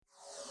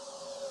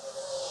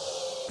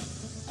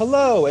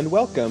Hello and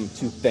welcome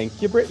to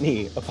Thank You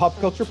Brittany, a pop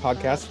culture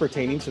podcast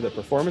pertaining to the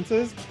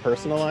performances,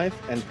 personal life,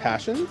 and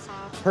passions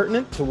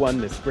pertinent to one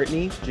Miss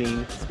Britney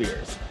Jean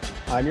Spears.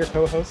 I'm your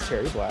co-host,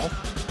 Terry Blass.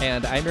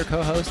 And I'm your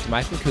co-host,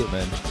 Micah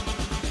Koopman.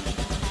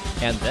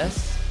 And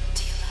this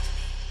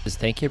is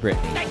Thank You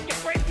Brittany. Thank you,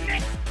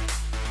 Brittany!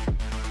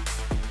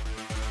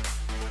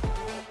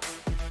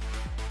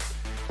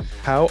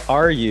 How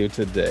are you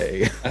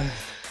today?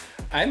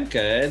 I'm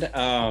good.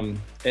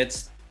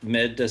 It's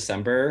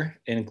mid-December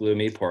in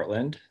gloomy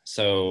Portland.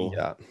 So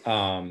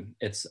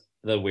it's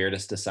the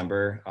weirdest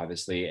December,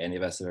 obviously, any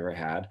of us have ever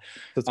had.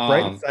 It's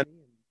bright and sunny and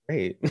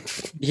great.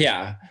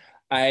 Yeah.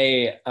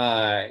 I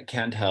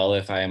can't tell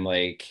if I'm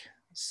like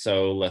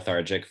so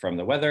lethargic from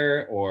the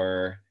weather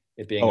or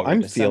it being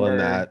I'm December. feeling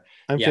that.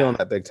 I'm feeling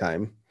that big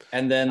time.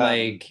 And then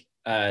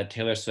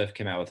Taylor Swift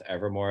came out with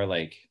Evermore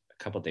like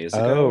a couple days Oh,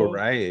 ago.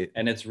 right.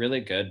 And it's really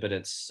good, but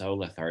it's so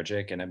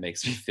lethargic and it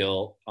makes me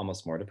feel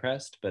almost more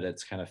depressed, but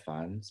it's kind of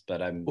fun.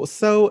 But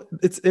So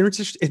it's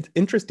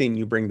interesting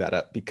you bring that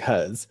up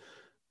because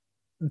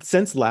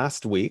since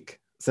last week,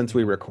 since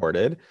we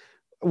recorded,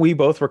 we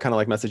both were kind of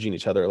like messaging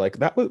each other like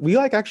that. We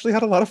like actually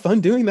had a lot of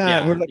fun doing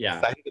that. We're like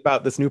excited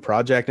about this new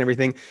project and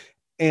everything.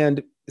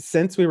 And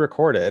since we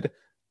recorded,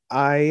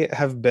 I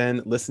have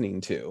been listening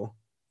to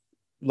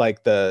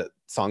like the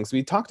songs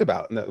we talked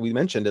about and that we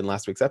mentioned in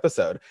last week's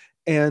episode.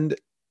 And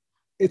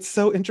it's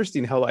so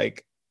interesting how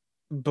like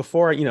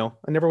before, I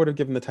never would have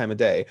given the time of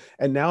day.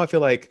 And now I feel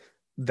like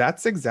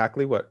that's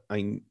exactly what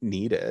I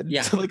needed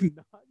to like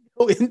not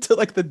go into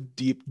like the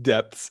deep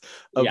depths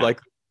of like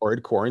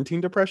horrid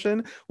quarantine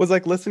depression, was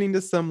like listening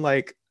to some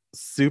like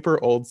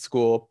super old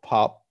school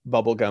pop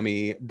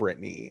bubblegummy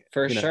Britney.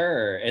 For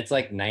sure. It's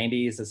like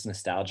 90s, it's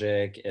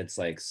nostalgic, it's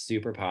like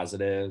super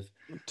positive.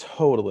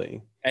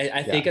 Totally.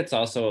 I think it's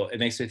also, it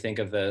makes me think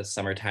of the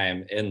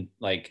summertime in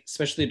like,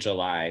 especially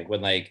July,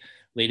 when like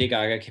Lady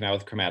Gaga came out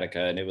with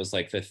Chromatica and it was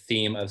like the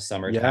theme of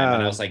summertime.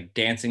 And I was like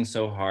dancing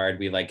so hard.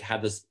 We like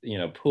had this,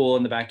 pool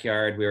in the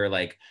backyard. We were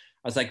like,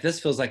 I was like, this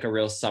feels like a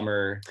real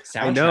summer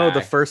soundtrack. I know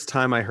the first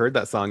time I heard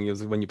that song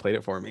was when you played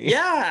it for me.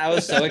 Yeah, I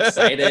was so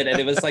excited. And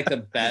it was like the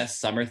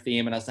best summer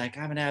theme. And I was like,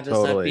 I'm going to have this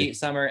upbeat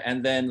summer.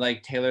 And then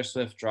like Taylor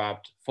Swift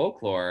dropped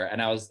Folklore. And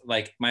I was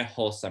like, my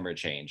whole summer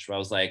changed. I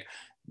was like,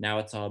 now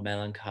it's all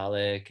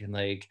melancholic and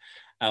like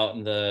out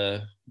in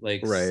the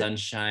like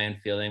sunshine,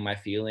 feeling my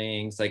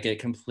feelings. Like it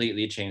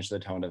completely changed the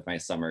tone of my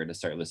summer to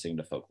start listening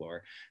to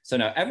Folklore. So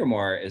now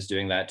Evermore is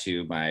doing that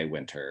to my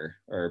winter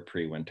or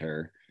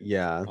pre-winter.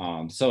 Yeah.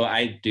 So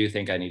I do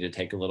think I need to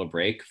take a little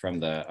break from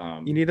the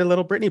you need a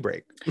little Britney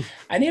break.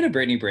 I need a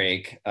Britney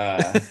break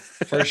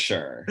for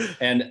sure.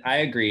 And I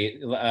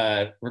agree.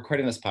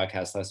 Recording this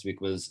podcast last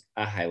week was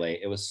a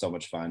highlight. It was so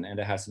much fun, and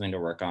to have something to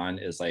work on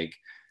is like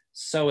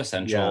so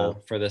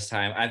essential for this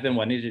time. I've been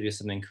wanting to do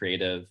something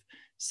creative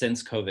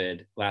since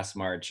COVID last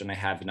March, and I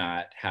have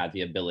not had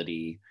the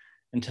ability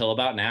until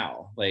about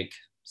now, like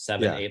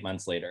 7-8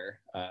 months later.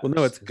 Well,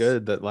 no, it's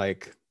good that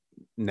like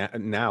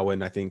now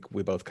when I think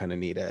we both kind of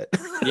need it.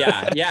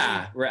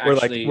 Yeah.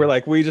 We're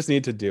like we just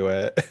need to do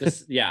it.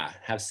 Just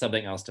have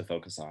something else to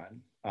focus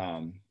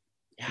on.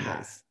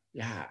 Nice.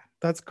 Yeah.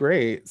 That's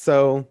great.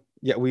 So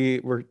we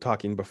were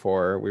talking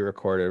before we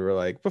recorded. We're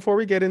like, before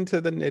we get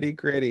into the nitty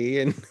gritty,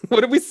 and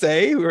what did we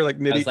say? We were like,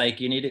 I was like,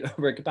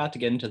 we're about to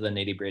get into the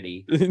nitty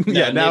gritty.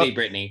 Now nitty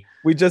Brittany.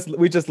 We just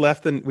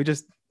left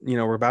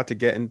we're about to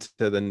get into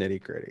the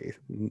nitty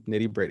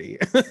gritty.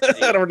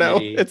 I don't know.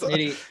 It's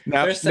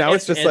now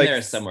it's just like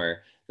there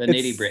somewhere. The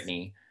nitty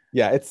Brittany.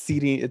 Yeah, it's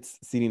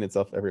seeding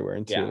itself everywhere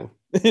into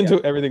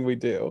everything we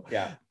do.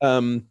 Yeah.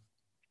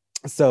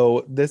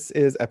 So this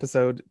is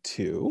episode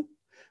 2.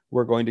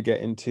 We're going to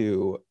get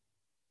into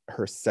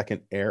her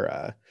second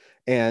era.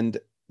 And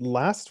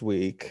last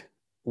week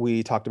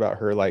we talked about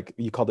her, like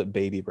you called it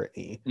Baby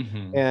Britney.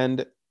 Mm-hmm.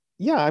 And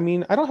I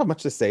mean, I don't have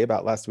much to say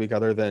about last week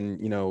other than,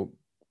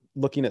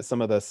 looking at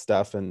some of the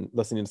stuff and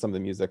listening to some of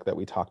the music that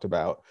we talked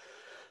about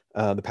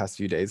the past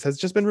few days has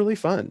just been really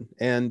fun.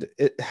 And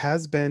it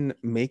has been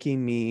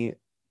making me,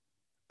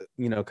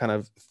 kind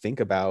of think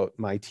about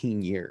my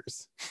teen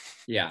years.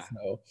 Yeah.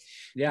 So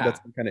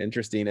that's been kind of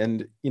interesting.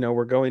 And,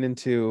 we're going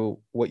into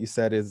what you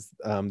said is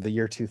the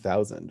year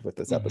 2000 with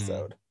this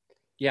episode.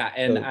 Yeah.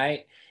 And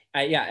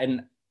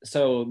and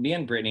so me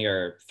and Brittany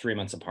are 3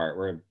 months apart.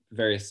 We're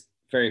very,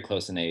 very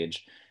close in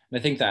age. And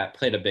I think that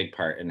played a big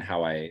part in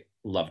how I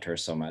loved her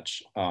so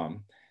much.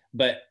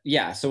 But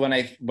so when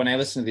I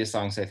listen to these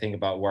songs, I think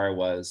about where I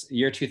was.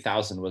 Year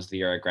 2000 was the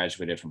year I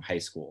graduated from high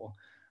school.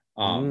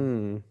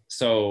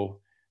 So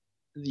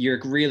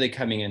you're really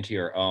coming into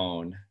your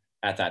own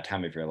at that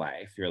time of your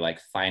life. You're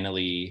like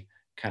finally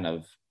kind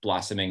of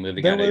blossoming,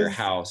 moving out of your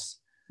house.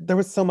 There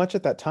was so much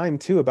at that time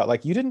too about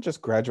like, you didn't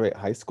just graduate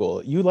high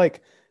school, you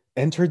like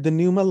entered the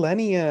new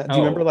millennia. Do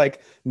you remember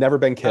like Never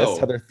Been Kissed?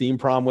 How their theme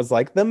prom was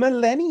like the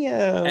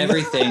millennium.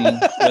 Everything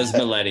was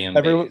millennium.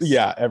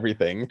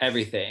 Everything.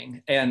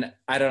 And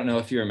I don't know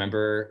if you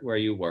remember where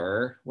you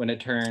were when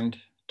it turned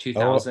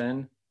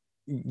 2000.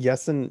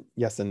 Yes and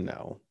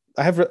no.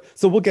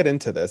 so we'll get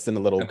into this in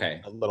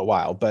Okay. a little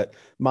while, but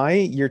my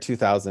year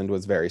 2000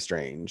 was very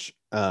strange.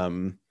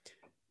 And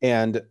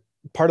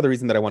part of the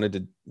reason that I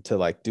wanted to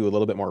like do a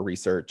little bit more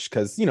research,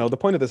 because you know the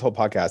point of this whole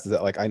podcast is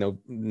that like I know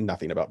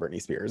nothing about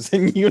Britney Spears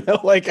and you know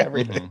like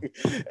everything.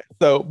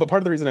 So, but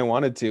part of the reason I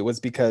wanted to was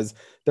because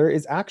there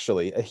is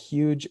actually a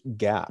huge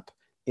gap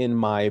in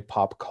my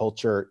pop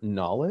culture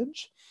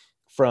knowledge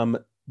from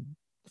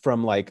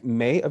like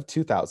May of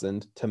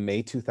 2000 to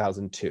May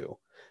 2002.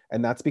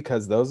 And that's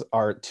because those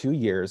are 2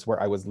 years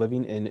where I was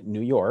living in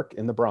New York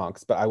in the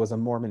Bronx, but I was a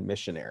Mormon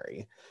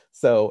missionary.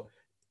 So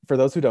for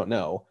those who don't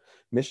know,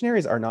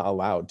 missionaries are not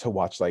allowed to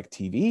watch like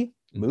TV,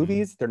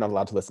 movies. They're not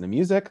allowed to listen to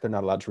music. They're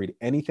not allowed to read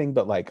anything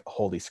but like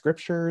holy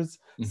scriptures.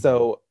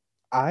 So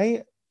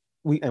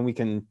we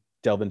can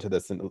delve into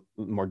this in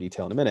more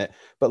detail in a minute,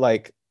 but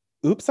like,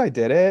 Oops, I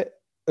Did It.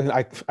 And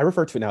I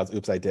refer to it now as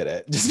Oops, I Did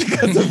It just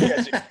because of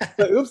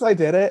the Oops, I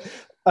Did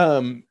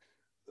It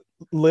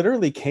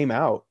literally came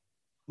out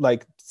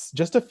like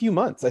just a few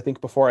months, I think,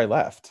 before I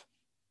left.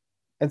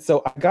 And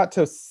so I got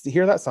to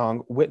hear that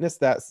song, witness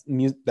that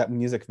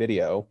music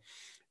video,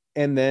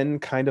 and then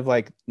kind of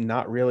like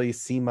not really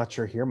see much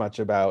or hear much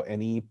about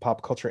any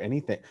pop culture,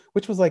 anything,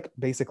 which was like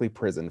basically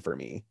prison for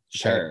me.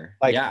 Sure.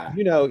 Like, yeah.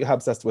 you know how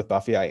obsessed with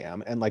Buffy I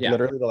am. And like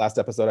literally the last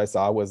episode I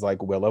saw was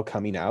like Willow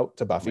coming out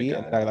to Buffy.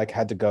 And I like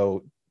had to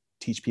go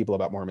teach people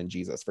about Mormon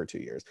Jesus for 2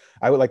 years.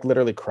 I would like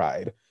literally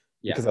cried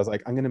because I was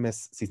like, I'm going to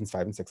miss seasons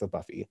 5 and 6 of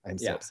Buffy. I'm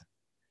so upset.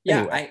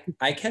 Yeah, anyway.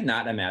 I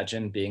cannot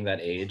imagine being that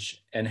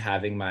age and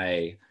having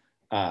my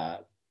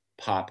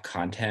pop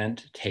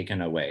content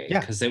taken away,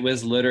 because it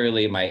was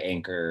literally my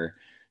anchor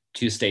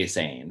to stay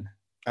sane.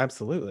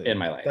 Absolutely. In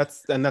my life.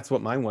 That's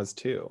what mine was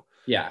too.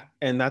 Yeah.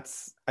 And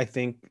that's, I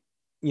think,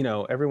 you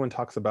know, everyone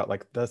talks about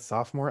like the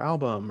sophomore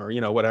album or,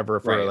 you know, whatever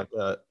for like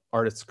the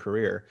artist's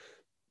career.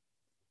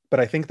 But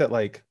I think that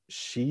like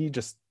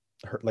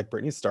like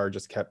Britney's star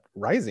just kept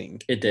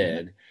rising. It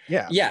did.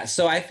 Yeah. Yeah.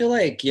 So I feel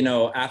like, you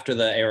know, after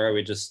the era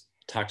we just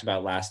talked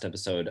about last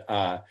episode,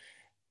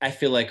 I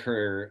feel like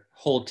her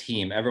whole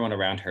team, everyone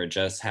around her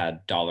just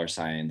had dollar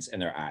signs in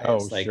their eyes. Oh,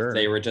 like sure.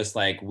 They were just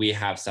like, we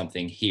have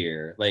something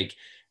here. Like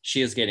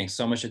she is getting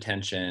so much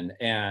attention.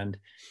 And,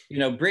 you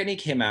know, Britney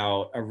came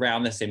out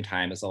around the same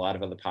time as a lot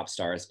of other pop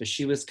stars, but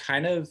she was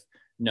kind of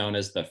known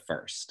as the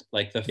first,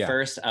 like the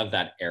first of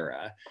that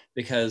era,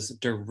 because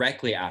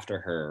directly after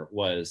her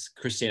was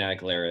Christina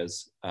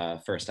Aguilera's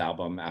first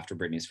album, after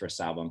Britney's first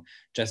album.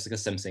 Jessica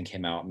Simpson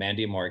came out,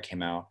 Mandy Moore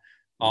came out,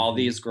 all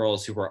these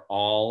girls who were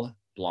all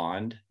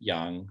blonde,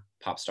 young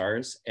pop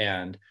stars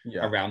and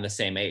around the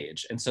same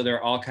age. And so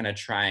they're all kind of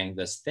trying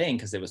this thing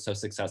because it was so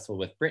successful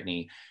with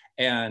Britney.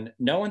 And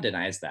no one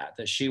denies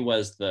that she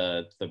was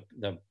the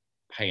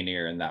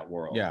pioneer in that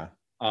world. Yeah.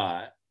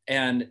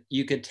 And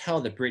you could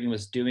tell that Britney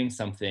was doing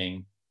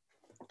something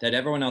that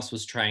everyone else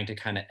was trying to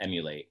kind of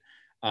emulate,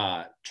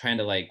 trying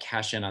to like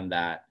cash in on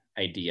that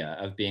idea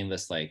of being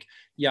this like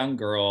young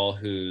girl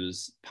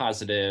who's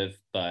positive,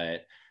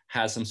 but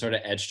has some sort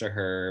of edge to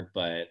her,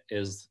 but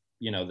is,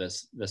 you know,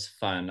 this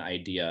fun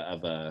idea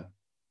of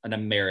an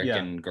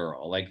American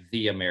girl, like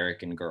the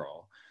American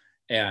girl.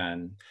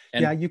 And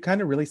yeah, you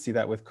kind of really see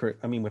that with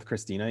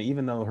Christina,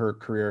 even though her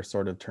career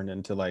sort of turned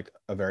into like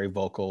a very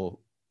vocal,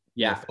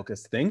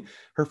 focused thing.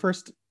 Her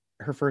first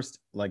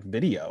like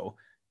video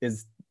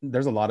is,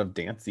 there's a lot of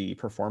dancey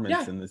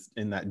performance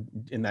in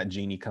that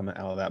genie coming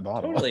out of that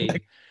bottle. Totally.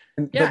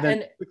 But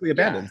then quickly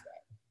abandons that.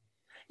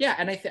 Yeah,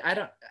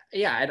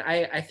 and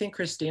I think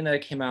Christina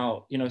came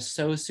out, you know,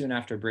 so soon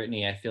after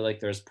Britney. I feel like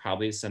there's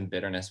probably some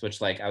bitterness, which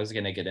like I was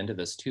gonna get into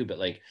this too, but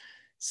like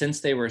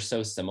since they were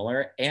so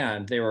similar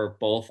and they were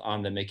both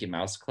on the Mickey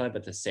Mouse Club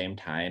at the same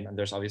time, and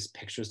there's all these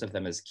pictures of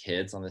them as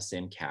kids on the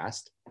same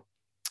cast.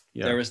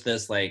 There was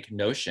this like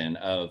notion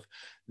of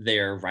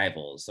their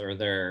rivals or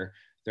they're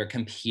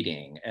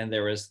competing, and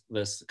there was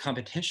this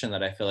competition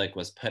that I feel like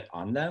was put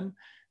on them.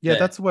 Yeah,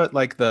 that's what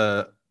like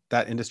that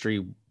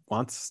industry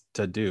wants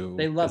to do.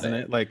 They love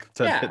it, like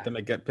to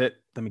pit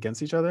them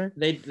against each other.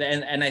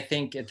 And I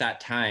think at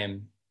that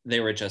time they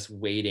were just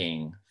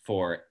waiting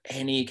for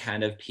any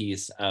kind of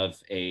piece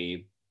of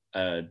a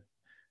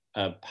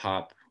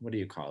pop, what do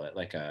you call it,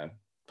 like a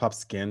pop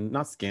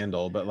not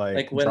scandal, but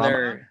like when drama.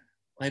 they're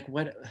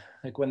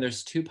like when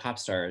there's two pop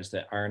stars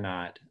that are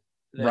not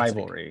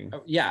rivalry,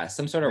 like,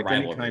 some sort of like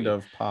rivalry, any kind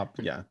of pop.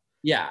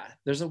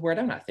 There's a word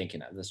I'm not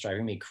thinking of that's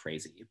driving me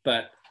crazy,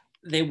 but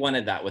they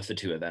wanted that with the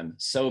two of them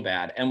so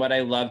bad. And what I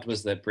loved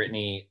was that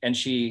Britney, and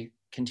she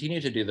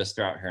continued to do this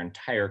throughout her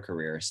entire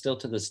career, still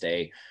to this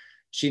day,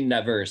 she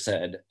never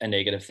said a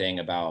negative thing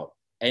about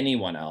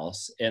anyone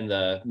else in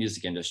the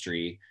music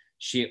industry.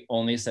 She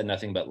only said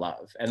nothing but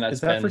love. And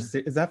that's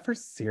is that for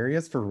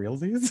serious, for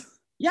realsies?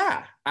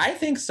 Yeah, I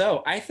think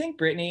so. I think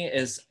Britney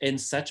is in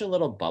such a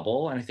little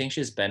bubble, and I think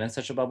she's been in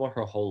such a bubble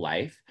her whole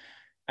life.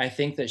 I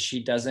think that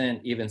she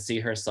doesn't even see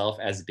herself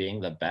as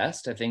being the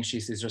best. I think she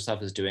sees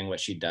herself as doing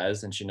what she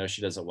does, and she knows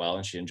she does it well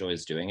and she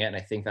enjoys doing it. And I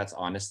think that's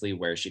honestly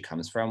where she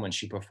comes from when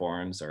she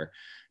performs or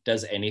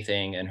does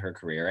anything in her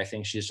career. I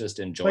think she's just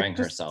enjoying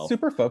herself.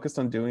 Super focused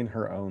on doing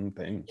her own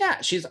thing.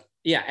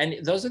 Yeah.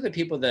 And those are the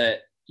people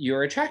that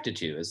you're attracted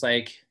to. It's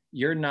like,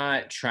 you're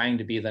not trying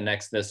to be the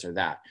next this or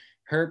that.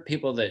 Her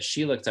people that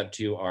she looks up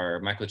to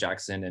are Michael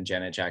Jackson and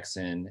Janet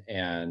Jackson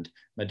and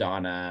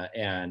Madonna.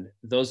 And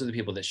those are the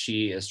people that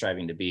she is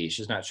striving to be.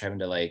 She's not striving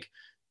to like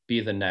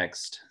be the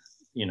next,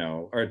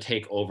 or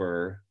take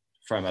over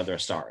from other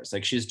stars.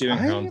 Like, she's doing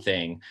her own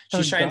thing.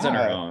 She shines on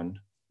her own.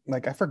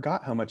 Like, I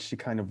forgot how much she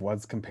kind of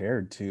was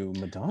compared to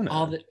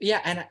Madonna.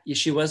 And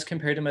she was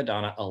compared to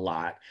Madonna a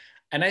lot.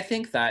 And I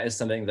think that is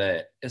something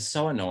that is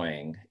so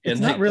annoying. It's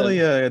not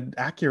really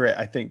accurate,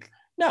 I think.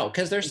 No,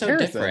 because they're so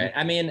different.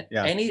 I mean,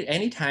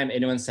 anytime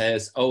anyone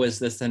says, oh, is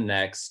this the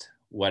next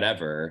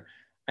whatever?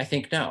 I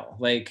think no.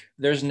 Like,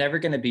 there's never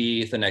going to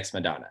be the next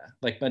Madonna.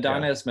 Like,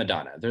 Madonna is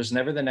Madonna. There's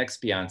never the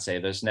next Beyonce.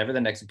 There's never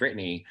the next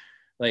Britney.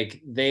 Like,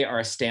 they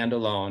are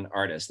standalone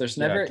artists. There's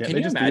never, can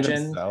you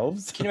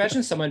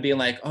imagine someone being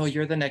like, oh,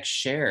 you're the next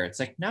Cher? It's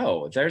like,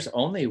 no, there's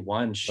only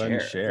one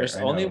Cher. There's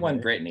only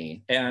one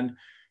Britney.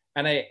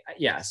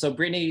 So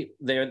Britney,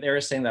 they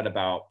were saying that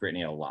about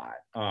Britney a lot.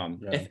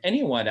 If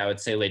anyone, I would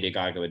say Lady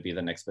Gaga would be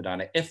the next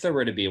Madonna, if there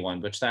were to be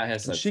one, which that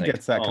has she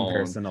gets that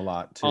comparison a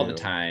lot too, all the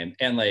time.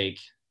 And like,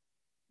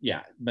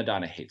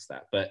 Madonna hates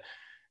that,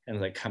 and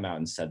like come out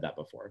and said that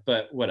before,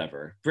 but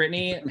whatever.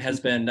 Britney has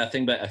been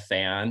nothing but a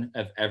fan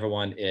of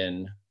everyone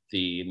in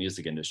the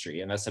music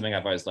industry, and that's something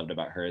I've always loved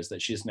about her, is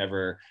that she's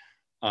never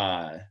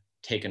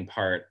taken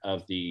part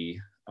of the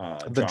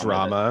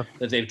drama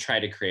that they've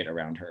tried to create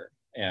around her.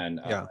 And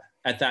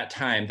at that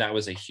time, that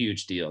was a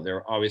huge deal. They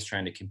were always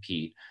trying to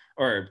compete,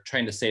 or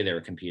trying to say they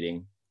were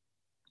competing.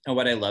 And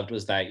what I loved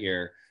was that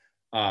year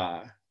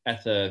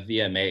at the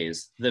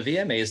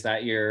VMAs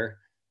that year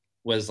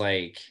was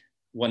like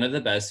one of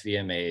the best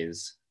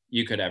VMAs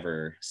you could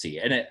ever see.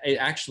 And it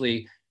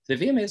actually, the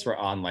VMAs were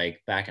on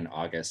like back in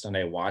August, and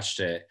I watched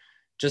it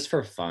just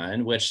for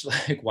fun, which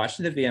like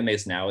watching the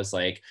VMAs now is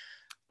like,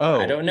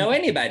 I don't know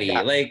anybody.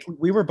 Yeah. Like,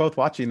 we were both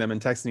watching them and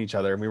texting each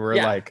other, and we were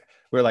like,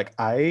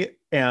 I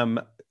am,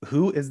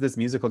 who is this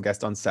musical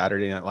guest on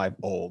Saturday Night Live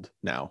old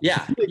now?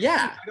 Yeah.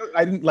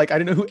 I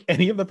didn't know who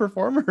any of the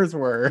performers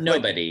were.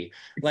 Nobody.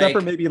 Except for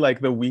maybe like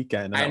The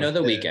Weeknd. I know The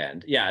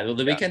Weeknd. Yeah.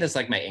 The Weeknd is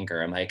like my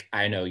anchor. I'm like,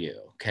 I know you.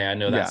 Okay. I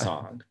know that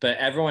song. But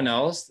everyone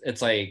else,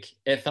 it's like,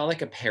 it felt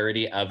like a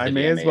parody of the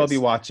may VMAs. As well be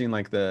watching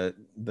like the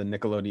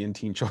Nickelodeon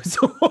Teen Choice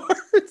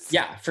Awards.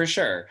 Yeah, for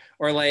sure.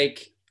 Or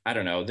like, I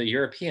don't know, the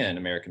European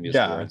American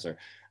Music Awards, or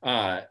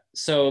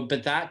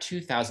but that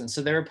 2000,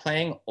 so they were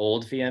playing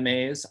old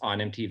VMAs on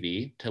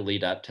MTV to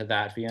lead up to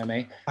that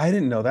VMA. I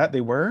didn't know that they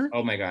were.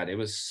 Oh my God, it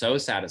was so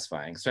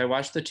satisfying. So I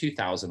watched the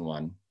 2000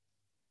 one,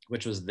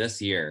 which was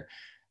this year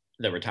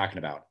that we're talking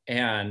about,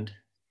 and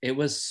it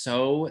was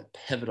so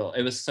pivotal.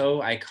 It was so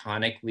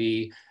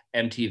iconically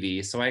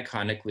MTV, so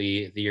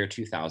iconically the year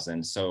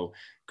 2000. So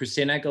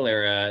Christina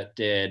Aguilera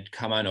did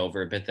Come On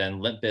Over, but then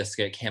Limp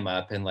Bizkit came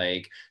up and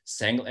like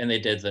sang, and they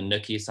did the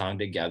Nookie song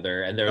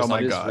together. And there was all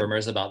these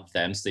rumors about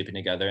them sleeping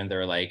together, and they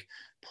were like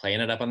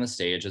playing it up on the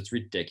stage. It's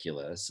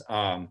ridiculous.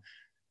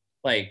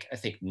 Like I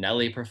think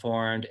Nelly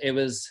performed. It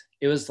was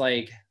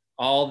like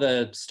all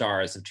the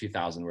stars of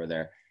 2000 were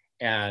there.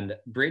 And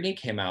Britney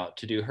came out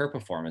to do her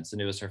performance,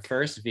 and it was her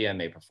first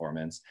VMA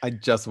performance. I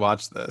just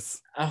watched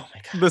this. Oh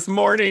my God. This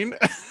morning.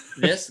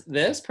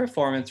 This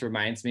performance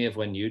reminds me of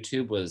when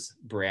YouTube was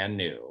brand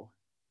new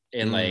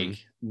in like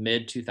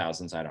mid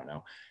 2000s, I don't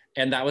know.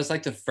 And that was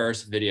like the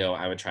first video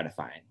I would try to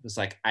find. It was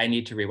like, I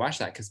need to rewatch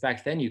that, because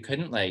back then you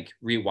couldn't like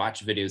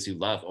rewatch videos you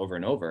love over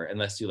and over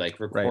unless you like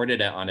recorded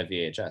it on a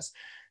VHS.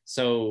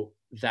 So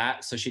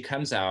she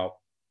comes out,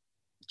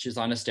 she's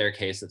on a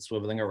staircase that's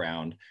swiveling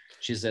around.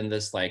 She's in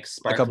this like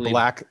sparkly,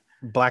 like a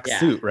black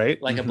suit, right?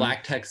 Like a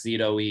black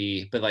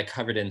tuxedo-y, but like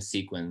covered in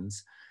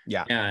sequins.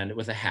 Yeah. And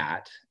with a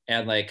hat,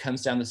 and like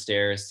comes down the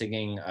stairs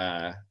singing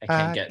I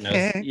can't get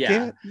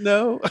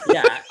no.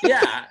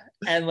 Yeah.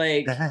 And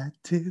like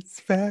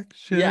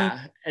satisfaction.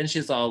 Yeah. And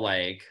she's all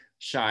like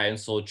shy and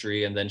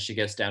sultry, and then she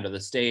gets down to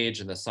the stage,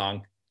 and the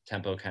song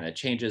tempo kind of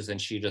changes,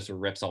 and she just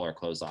rips all her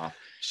clothes off.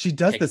 She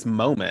does this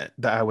moment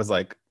that I was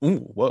like, ooh,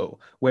 whoa,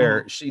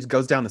 where she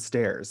goes down the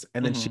stairs,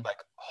 and then she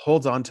like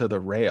holds onto the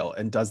rail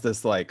and does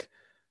this like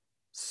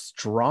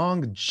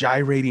strong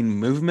gyrating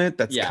movement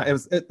that's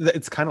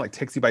it's kind of like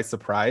takes you by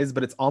surprise,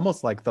 but it's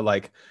almost like the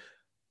like,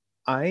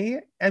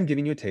 I am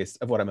giving you a taste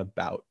of what I'm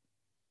about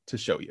to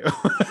show you.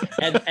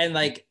 and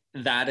like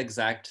that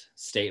exact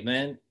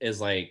statement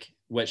is like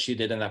what she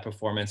did in that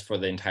performance for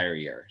the entire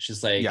year.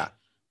 She's like,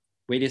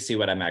 wait to see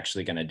what I'm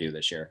actually going to do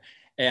this year.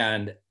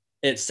 And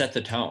it set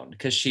the tone,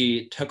 because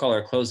she took all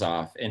her clothes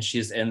off, and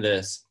she's in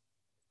this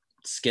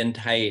skin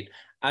tight,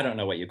 I don't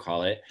know what you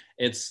call it.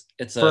 It's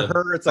for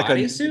her, it's like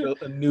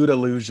a nude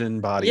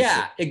illusion body.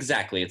 Yeah,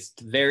 exactly. It's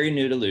very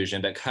nude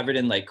illusion, but covered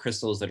in like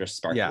crystals that are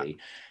sparkly.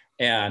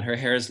 and her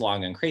hair is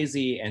long and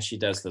crazy, and she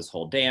does this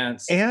whole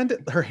dance. And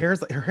her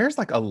hair's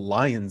like a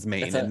lion's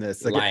mane It's in a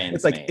this. Like lion's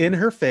it's like mane. in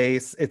her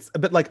face. It's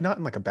but like not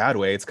in like a bad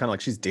way. It's kind of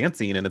like she's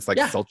dancing and it's like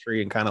Yeah.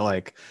 sultry and kind of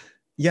like,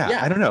 yeah,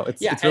 I don't know.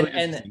 It's really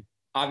interesting. And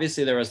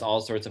obviously there was all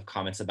sorts of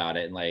comments about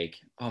it, and like,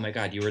 oh my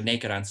God, you were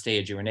naked on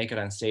stage. You were naked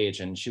on stage.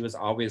 And she was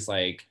always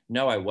like,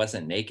 no, I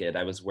wasn't naked.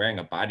 I was wearing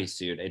a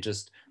bodysuit. It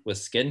just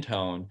was skin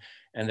tone.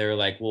 And they were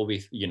like, well,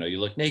 you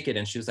look naked.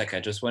 And she was like, I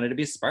just wanted to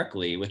be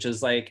sparkly, which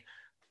is like,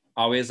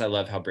 always, I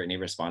love how Britney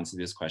responds to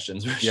these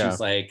questions where she's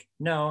like,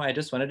 no, I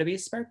just wanted to be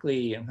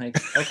sparkly. I'm like,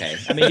 okay.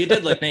 I mean, you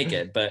did look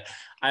naked, but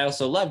I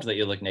also loved that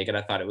you looked naked.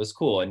 I thought it was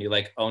cool. And you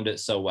like owned it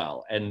so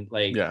well. And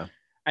like,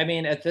 I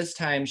mean, at this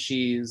time,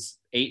 she's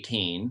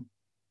 18.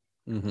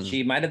 Mm-hmm.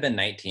 She might have been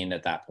 19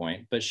 at that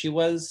point, but she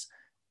was,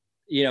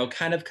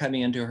 kind of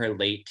coming into her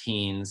late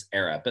teens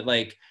era. But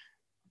like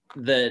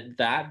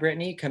that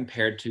Britney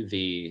compared to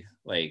the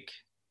like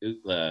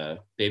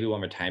Baby One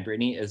More Time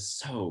Britney is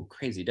so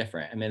crazy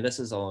different. I mean, this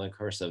is all in the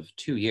course of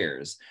 2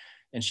 years.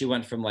 And she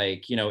went from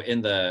like,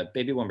 in the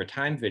Baby One More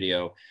Time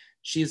video,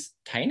 she's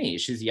tiny,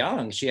 she's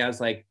young, she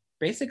has like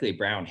basically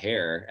brown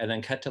hair. And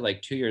then cut to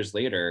like 2 years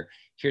later,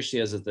 here she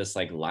is as this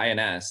like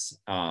lioness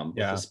with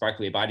a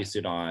sparkly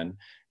bodysuit on,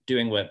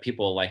 doing what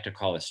people like to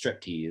call a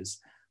striptease.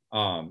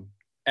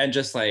 And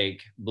just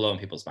like blowing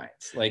people's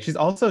minds. Like she's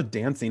also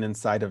dancing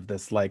inside of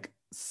this like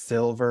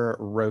silver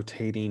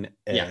rotating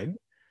egg.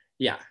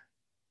 Yeah.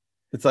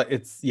 It's like,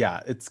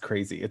 it's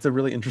crazy. It's a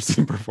really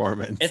interesting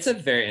performance. It's a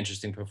very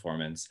interesting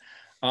performance.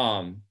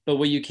 But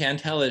what you can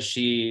tell is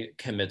she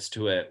commits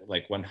to it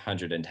like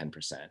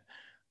 110%.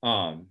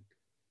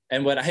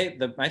 And what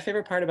my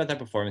favorite part about that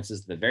performance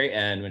is the very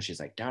end when she's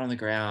like down on the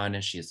ground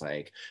and she's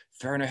like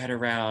throwing her head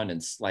around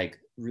and like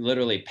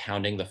literally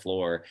pounding the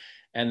floor.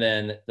 And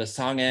then the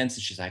song ends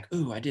and she's like,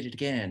 ooh, I did it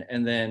again.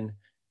 And then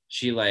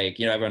she like,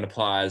 everyone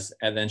applauds.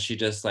 And then she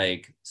just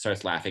like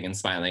starts laughing and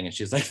smiling. And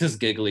she's like this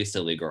giggly,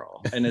 silly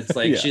girl. And it's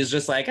like, she's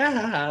just like,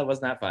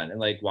 wasn't that fun? And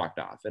like walked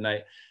off. And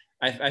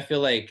I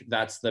feel like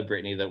that's the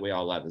Britney that we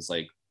all love, is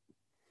like,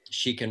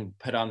 she can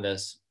put on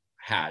this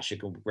hat. She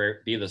can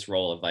be this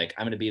role of like,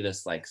 I'm going to be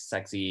this like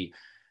sexy,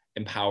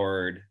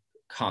 empowered,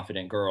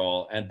 confident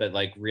girl. But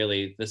like,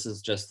 really, this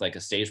is just like a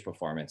stage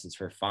performance. It's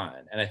for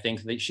fun. And I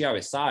think that she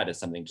always saw it as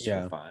something just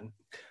for fun.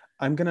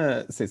 I'm going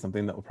to say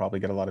something that will probably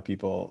get a lot of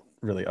people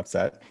really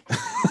upset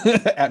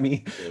at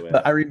me.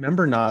 But I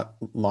remember not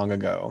long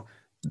ago,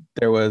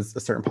 there was a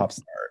certain pop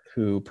star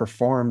who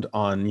performed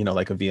on,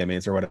 like a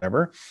VMAs or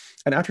whatever.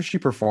 And after she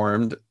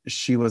performed,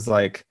 she was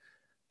like,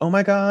 oh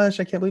my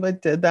gosh, I can't believe I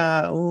did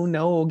that. Oh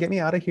no, get me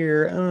out of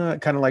here.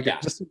 Kind of like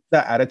just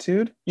that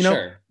attitude,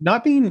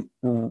 not being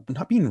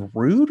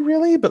rude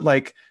really, but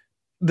like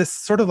this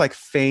sort of like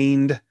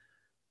feigned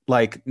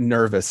like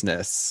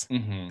nervousness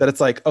that it's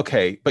like,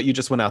 okay, but you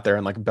just went out there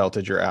and like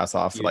belted your ass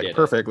off like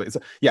perfectly.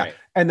 So, right.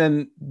 And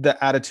then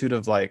the attitude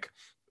of like,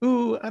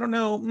 ooh, I don't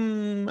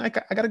know. I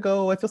gotta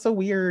go. I feel so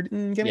weird.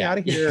 Get me out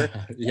of here.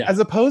 As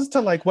opposed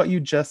to like what you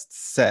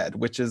just said,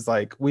 which is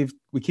like, we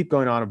keep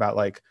going on about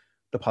like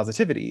the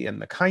positivity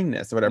and the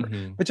kindness or whatever,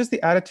 but just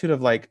the attitude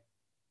of like,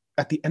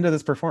 at the end of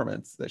this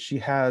performance that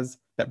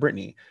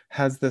Britney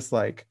has this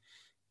like,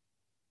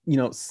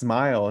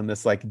 smile and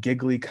this like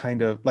giggly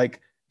kind of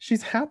like,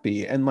 she's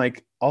happy and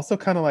like also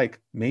kind of like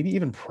maybe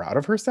even proud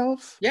of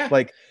herself. Yeah.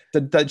 Like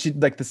that she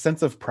like the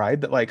sense of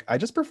pride that like I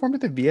just performed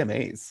at the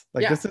VMAs.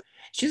 Like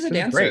she's a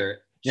dancer.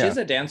 She's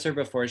a dancer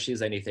before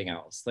she's anything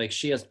else. Like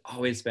she has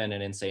always been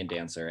an insane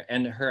dancer,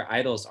 and her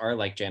idols are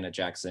like Janet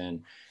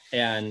Jackson.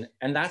 And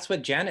that's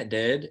what Janet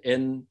did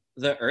in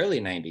the early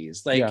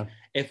 90s. Like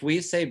if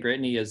we say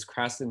Britney is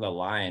crossing the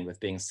line with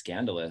being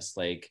scandalous,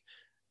 like,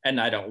 and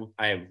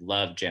I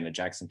love Janet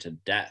Jackson to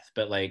death,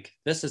 but like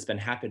this has been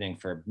happening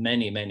for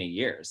many, many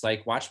years.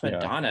 Like watch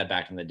Madonna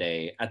back in the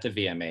day at the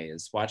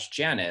VMAs, watch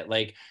Janet,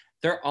 like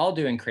they're all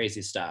doing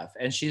crazy stuff.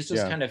 And she's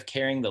just kind of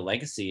carrying the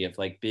legacy of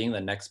like being the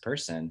next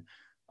person.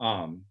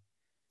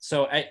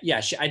 So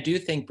I do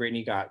think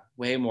Britney got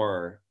way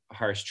more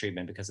harsh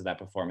treatment because of that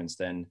performance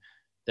than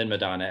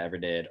Madonna ever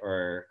did,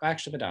 or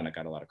actually Madonna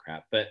got a lot of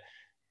crap, but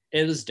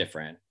it was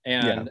different.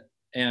 And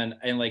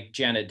like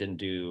Janet didn't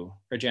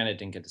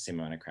get the same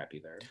amount of crap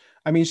either.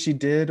 I mean, she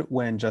did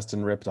when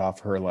Justin ripped off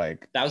her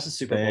that was the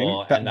Super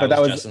Bowl, and that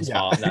was Justin's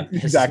fault. And that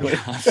exactly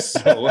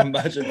so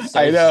much. It's so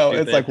I know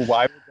stupid. It's like,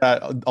 why was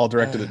that all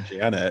directed at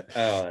Janet?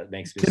 Oh, it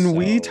makes me. Can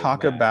we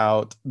talk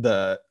about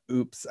the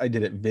 "Oops, I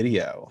Did It"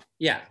 video?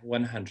 Yeah,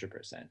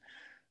 100%.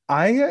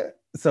 I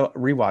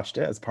rewatched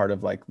it as part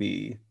of like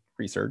the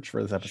research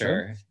for this episode.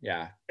 Sure,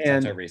 yeah,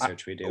 and that's our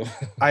research we do.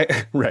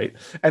 Right,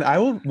 and I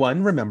will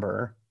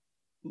remember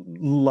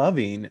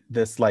loving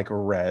this like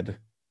red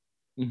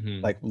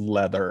like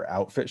leather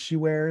outfit she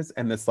wears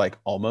and this like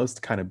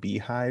almost kind of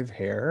beehive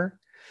hair.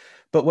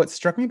 But what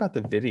struck me about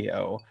the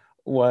video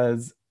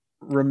was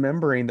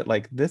remembering that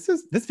like this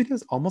video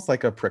is almost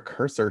like a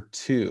precursor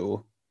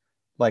to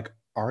like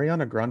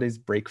Ariana Grande's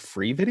Break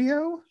Free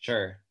video.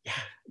 Sure.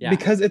 Yeah.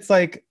 Because it's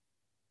like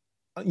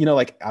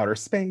like outer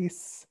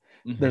space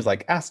There's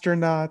like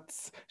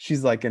astronauts.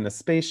 She's like in a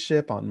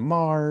spaceship on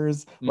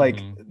Mars. Like,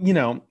 Mm-hmm. you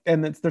know,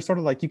 and they're sort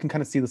of like, you can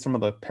kind of see some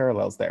of the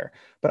parallels there.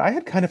 But I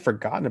had kind of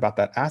forgotten about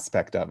that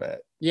aspect of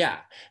it. Yeah.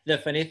 The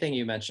funny thing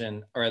you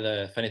mentioned, or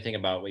the funny thing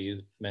about what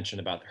you mentioned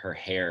about her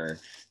hair.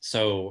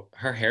 So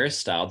her hair is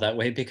styled that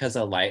way because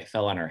a light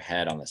fell on her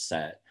head on the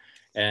set.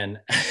 And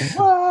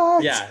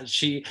What? yeah,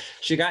 she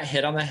got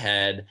hit on the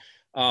head.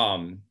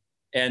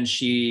 And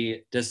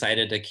she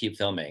decided to keep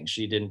filming.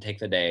 She didn't take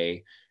the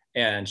day,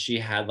 and she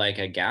had like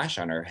a gash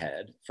on her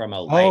head from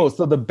a light. Oh,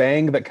 so the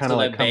bang that kind So of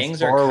like the comes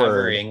bangs are forward.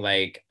 covering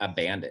like a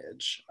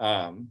bandage.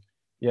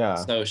 Yeah.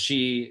 So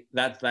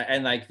that's that,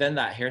 and like then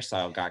that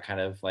hairstyle got kind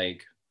of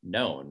like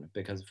known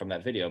because from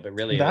that video, but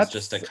really it was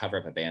just to cover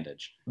up a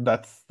bandage.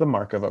 That's the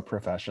mark of a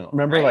professional.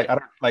 Remember, Right.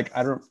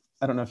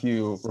 I don't know if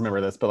you remember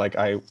this, but like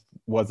I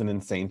was an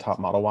insane top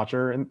model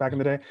watcher back in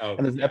the day. Oh,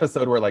 And there's an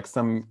episode where like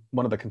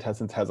one of the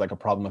contestants has like a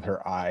problem with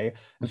her eye.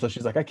 And so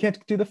she's like, I can't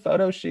do the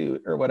photo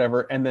shoot or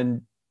whatever. And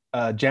then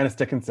Janice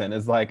Dickinson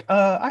is like,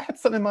 I had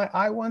something in my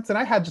eye once and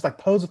I had just like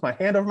pose with my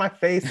hand over my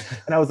face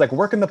and I was like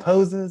working the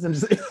poses and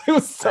just, it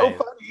was so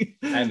funny.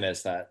 I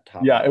miss that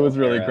top Yeah, it was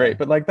really era. great.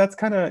 But like, that's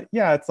kind of,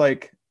 yeah, it's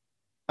like,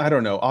 I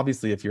don't know.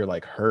 Obviously, if you're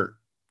like hurt,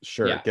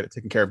 sure, Yeah. get it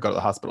taken care of, go to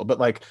the hospital. But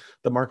like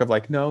the mark of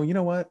like, no, you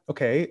know what?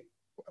 Okay,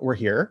 we're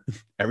here.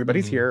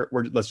 Everybody's here.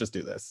 Let's just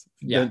do this.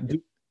 Yeah.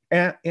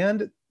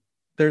 And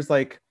there's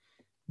like,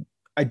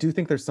 I do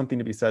think there's something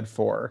to be said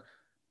for,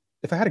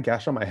 if I had a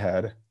gash on my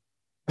head,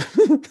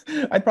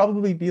 I'd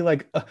probably be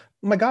like, oh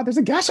my God, there's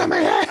a gash on my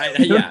head.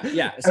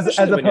 Yeah.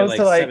 Especially as when you're opposed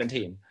to like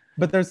 17.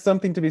 But there's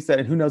something to be said,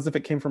 and who knows if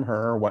it came from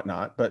her or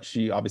whatnot, but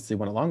she obviously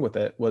went along with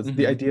it, was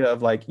the idea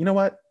of like, you know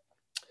what?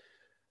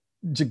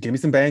 Give me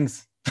some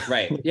bangs.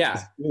 Right.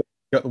 Yeah.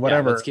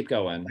 Whatever. Yeah, let's keep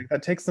going. Like,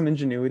 that takes some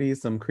ingenuity,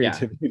 some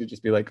creativity to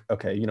just be like,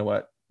 okay, you know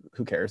what?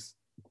 Who cares?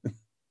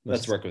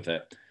 Let's work with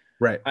it.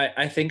 Right.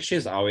 I think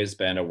she's always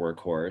been a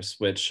workhorse,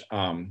 which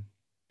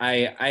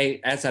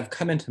I as I've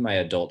come into my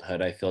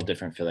adulthood, I feel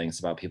different feelings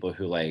about people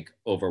who like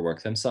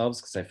overwork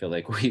themselves, because I feel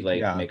like we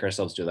like make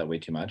ourselves do that way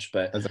too much.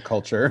 But as a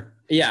culture,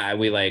 yeah,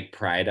 we like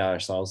pride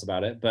ourselves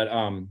about it.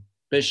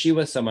 But she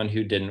was someone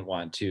who didn't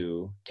want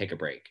to take a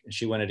break.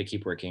 She wanted to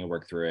keep working and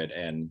work through it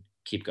and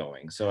keep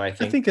going. So I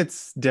think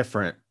it's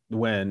different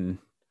when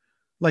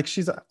like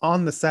she's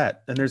on the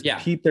set and there's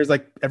there's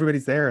like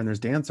everybody's there and there's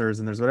dancers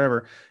and there's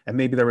whatever, and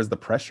maybe there was the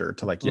pressure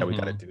to like, we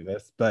got to do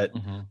this, but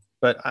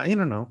I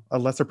don't know, a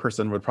lesser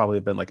person would probably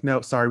have been like,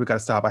 no, sorry, we got to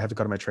stop, I have to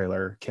go to my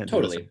trailer, can't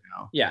do this right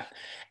now. Yeah.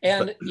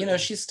 And you know,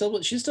 she's still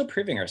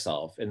proving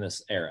herself in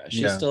this era.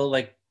 She's still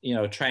like, you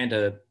know, trying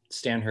to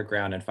stand her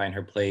ground and find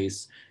her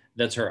place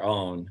that's her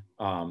own.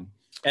 And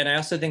I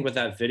also think with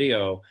that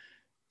video,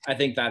 I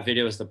think that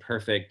video is the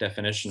perfect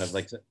definition of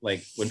like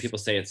when people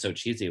say it's so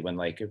cheesy, when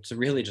like it's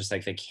really just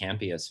like the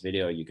campiest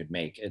video you could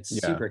make. It's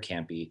super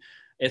campy.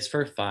 It's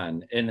for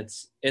fun, and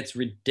it's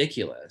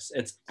ridiculous.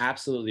 It's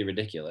absolutely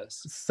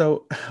ridiculous.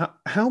 So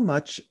how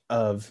much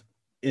of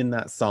in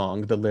that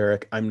song, the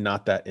lyric, I'm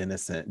not that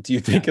innocent, do you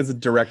think is a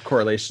direct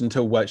correlation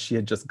to what she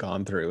had just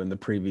gone through in the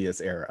previous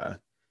era?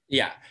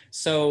 Yeah.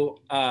 So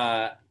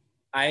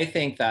I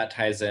think that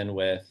ties in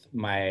with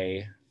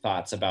my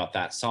thoughts about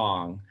that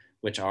song,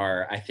 which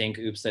are, I think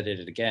Oops, I Did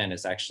It Again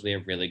is actually a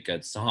really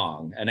good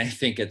song. And I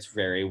think it's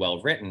very well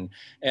written.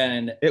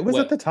 And it was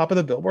at the top of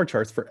the Billboard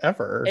charts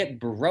forever. It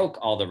broke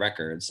all the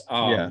records.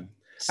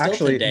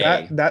 Actually,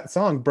 that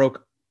song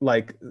broke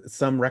like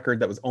some record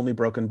that was only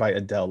broken by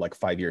Adele like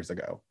 5 years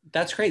ago.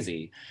 That's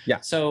crazy.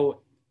 Yeah.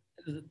 So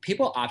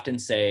people often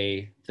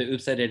say the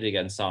Oops, I Did It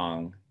Again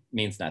song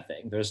means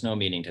nothing. There's no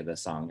meaning to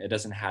this song. It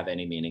doesn't have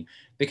any meaning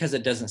because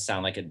it doesn't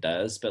sound like it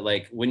does. But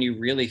like when you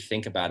really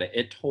think about it,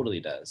 it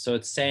totally does. So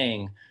it's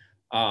saying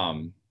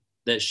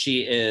that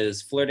she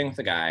is flirting with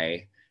a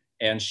guy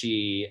and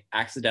she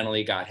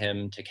accidentally got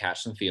him to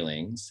catch some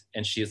feelings.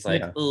 And she's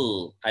like,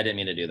 ooh, I didn't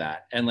mean to do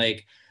that. And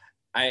like,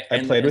 I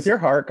played with your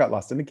heart, got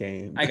lost in the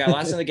game. I got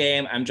lost in the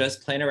game. I'm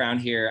just playing around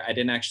here. I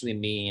didn't actually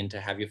mean to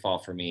have you fall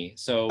for me.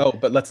 So,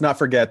 but let's not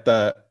forget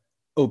the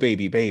 "Oh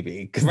Baby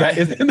Baby," because that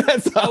is in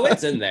that song. Oh,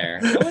 it's in there.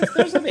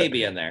 There's a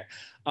baby in there.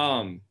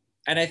 And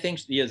I think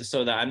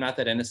so that I'm not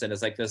that innocent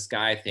is like this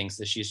guy thinks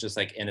that she's just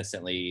like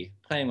innocently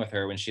playing with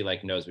her when she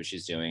like knows what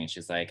she's doing, and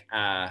she's like,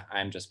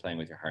 I'm just playing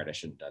with your heart. I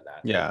shouldn't have done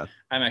that. Yeah,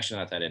 I'm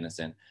actually not that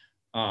innocent.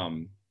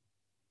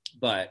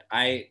 But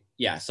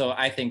so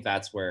I think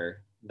that's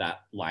where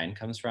that line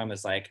comes from,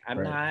 is like,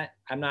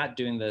 I'm not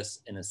doing this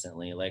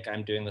innocently. Like,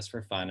 I'm doing this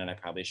for fun and I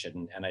probably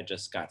shouldn't. And I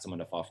just got someone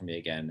to fall for me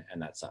again. And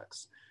that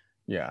sucks.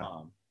 Yeah.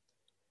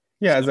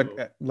 As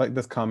like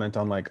this comment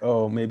on like,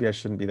 oh, maybe I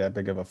shouldn't be that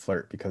big of a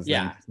flirt because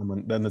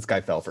then this guy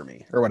fell for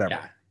me or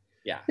whatever.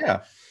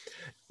 Yeah.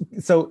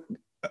 So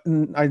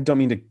I don't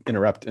mean to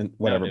interrupt and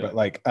whatever, but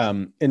like,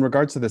 in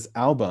regards to this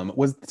album,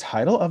 was the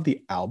title of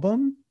the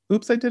album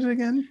Oops, I Did It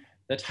Again?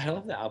 The title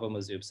of the album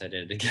was Oops, I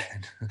Did It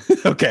Again.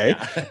 Okay.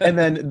 And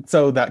then,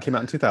 so that came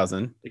out in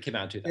 2000. It came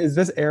out in 2000. Is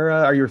this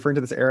era, are you referring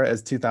to this era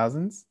as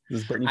 2000s?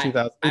 This is Britney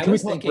 2000? Can we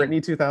call it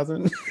Britney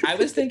 2000? I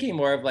was thinking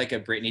more of like a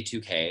Britney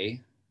 2K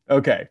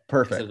Okay,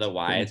 because perfect. of the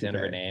Y Brittany at the end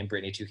of her 2K. name,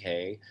 Brittany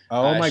 2K.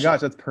 Oh my gosh,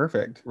 that's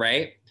perfect.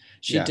 Right?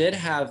 She Yeah. did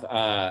have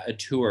a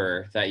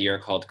tour that year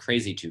called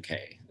Crazy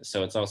 2K.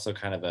 So it's also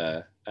kind of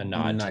a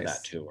nod to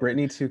that tour.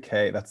 Brittany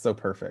 2K, that's so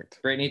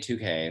perfect. Brittany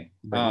 2K.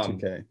 Brittany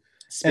 2K.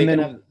 Speaking and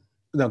then, of...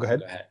 no, go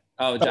ahead. Go ahead.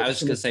 Oh, I was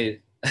just going to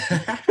say...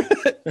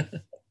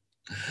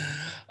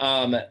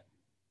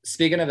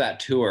 speaking of that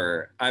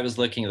tour, I was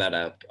looking that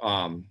up.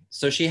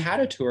 So she had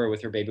a tour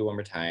with her Baby One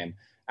More Time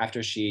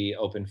after she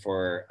opened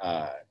for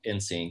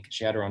NSYNC.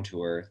 She had her own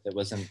tour that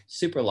wasn't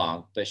super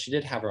long, but she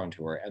did have her own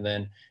tour. And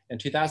then in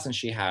 2000,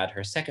 she had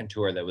her second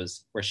tour that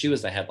was where she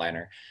was the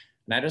headliner.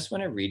 And I just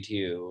want to read to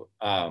you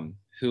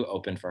who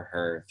opened for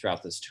her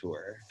throughout this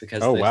tour,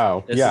 because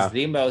this is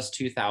the most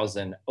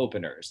 2000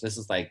 openers. This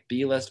is like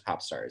B-list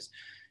pop stars.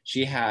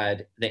 She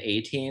had the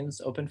A-Teens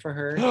open for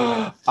her.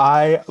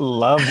 I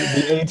loved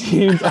the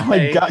A-Teens. Oh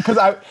my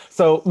God.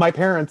 So my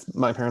parents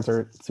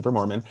are super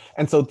Mormon.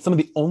 And so some of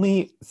the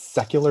only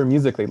secular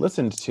music they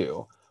listened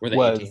to were the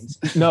A-Teens.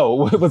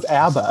 No, it was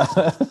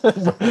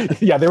ABBA.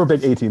 Yeah, they were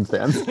big A-Teens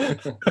fans.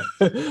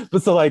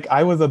 But so like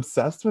I was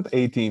obsessed with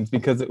A-Teens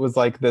because it was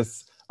like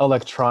this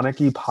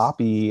electronic-y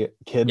poppy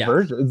kid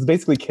version. It's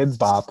basically kids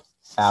bop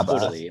ABBA.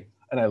 Totally.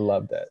 And I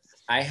loved it.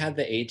 I had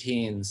the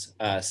A-Teens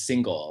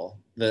single,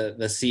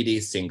 the CD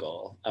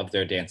single of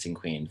their Dancing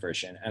Queen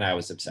version, and I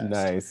was obsessed.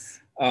 Nice.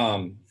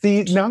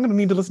 See, now I'm gonna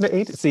need to listen to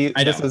 8. See,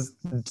 this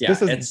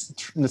is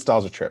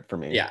nostalgia trip for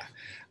me. Yeah.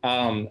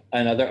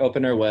 Another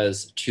opener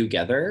was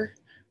Together,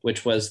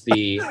 which was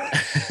the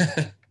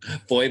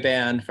boy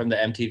band from the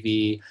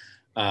MTV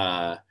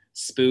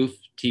spoof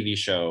TV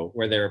show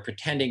where they were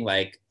pretending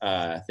like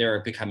they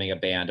were becoming a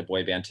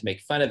boy band to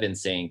make fun of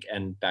NSYNC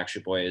and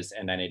Backstreet Boys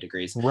and 98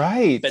 Degrees.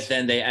 Right. But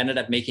then they ended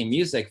up making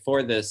music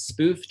for this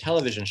spoof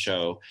television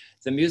show.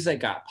 The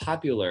music got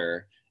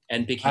popular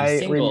and became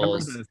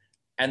singles,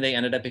 and they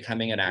ended up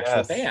becoming an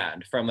actual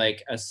band from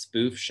like a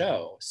spoof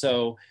show.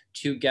 So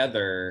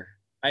Together,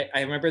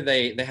 I remember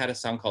they had a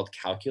song called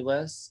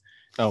Calculus.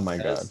 Oh my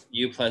God.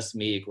 You plus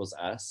me equals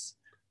us.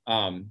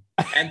 And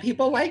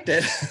people liked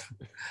it.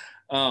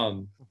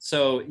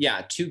 So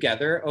yeah,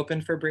 Together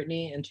opened for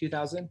Britney in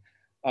 2000.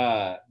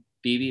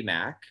 BB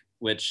Mac,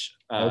 which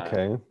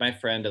my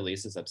friend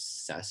Elise is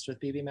obsessed with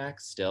BB Mac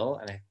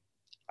still, and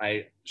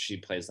she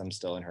plays them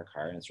still in her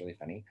car, and it's really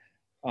funny.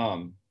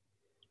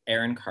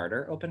 Aaron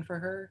Carter opened for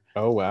her.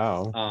 Oh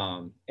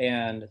wow.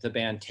 And the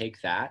band Take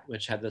That,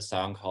 which had this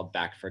song called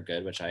Back for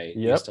Good, which I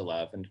used to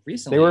love, and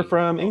recently they were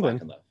from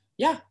England.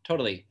 Yeah,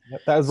 totally.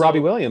 That was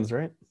Robbie Williams,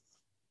 right?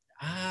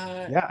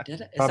 Yeah. Is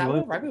that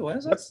what Robbie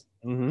Williams was?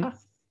 Mm-hmm. Huh.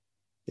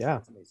 Yeah.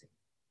 That's amazing.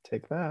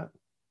 Take That.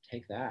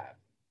 Take That.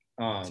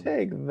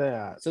 Take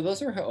That. So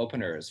those are her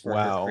openers for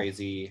her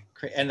crazy,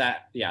 and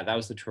that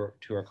was the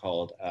tour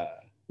called.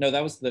 No,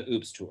 that was the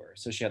Oops tour.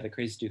 So she had the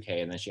Crazy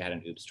 2K, and then she had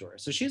an Oops tour.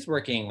 So she's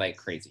working like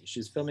crazy.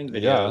 She's filming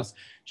videos. Yeah.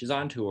 She's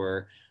on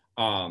tour.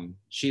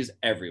 She's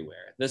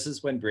everywhere. This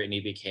is when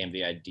Britney became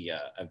the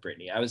idea of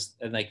Britney.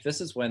 This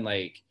is when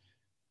like,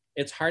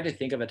 it's hard to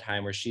think of a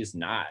time where she's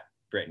not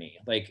Britney.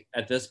 Like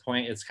at this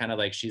point, it's kind of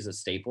like she's a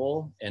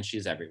staple and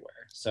she's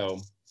everywhere. So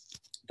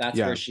that's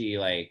where she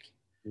like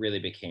really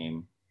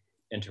became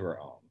into her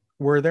own.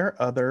 Were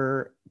there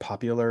other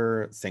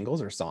popular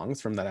singles or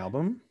songs from that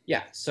album?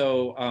 Yeah.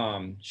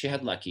 So she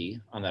had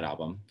Lucky on that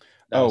album.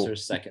 That was her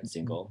second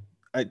single.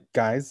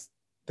 Guys,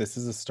 this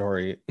is a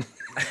story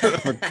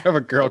of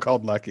a girl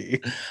called Lucky.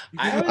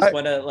 I always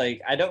want to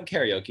I don't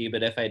karaoke,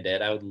 but if I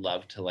did, I would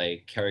love to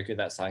like karaoke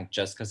that song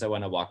just because I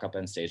want to walk up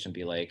on stage and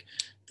be like,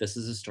 this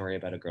is a story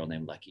about a girl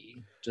named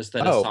Lucky. Just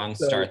that a song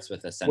starts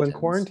with a sentence. When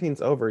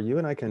quarantine's over, you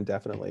and I can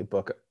definitely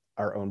book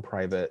our own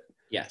private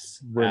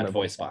at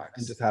Voice Box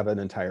and just have an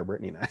entire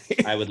Britney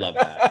night. I would love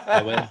that.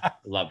 I would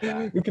love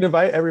that. You can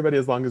invite everybody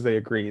as long as they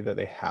agree that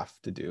they have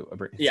to do a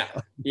Britney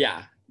song.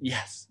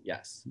 Yes.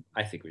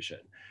 I think we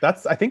should.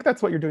 I think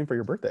that's what you're doing for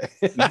your birthday.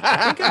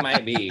 I think it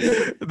might be.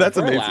 That's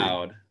amazing.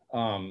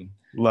 Allowed.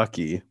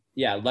 Lucky.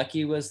 Yeah,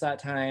 Lucky was that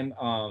time.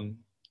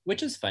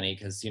 Which is funny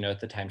because at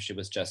the time she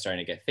was just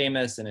starting to get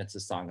famous, and it's a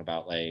song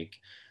about like,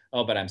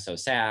 oh, but I'm so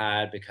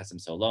sad because I'm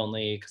so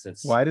lonely, because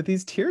it's why do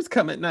these tears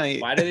come at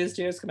night?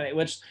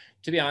 Which,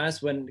 to be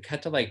honest, when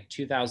cut to like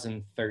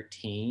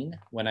 2013,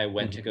 when I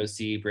went to go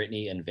see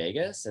Britney in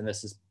Vegas, and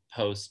this is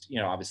post,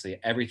 obviously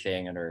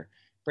everything and her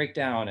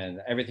breakdown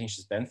and everything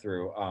she's been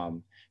through,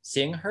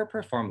 seeing her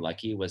perform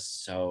Lucky was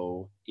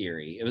so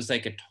eerie. It was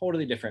like a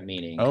totally different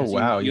meaning. Oh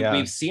wow.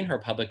 We've seen her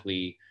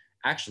publicly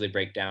actually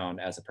break down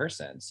as a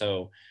person,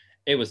 so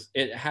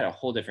it had a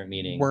whole different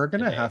meaning. We're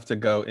gonna have to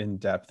go in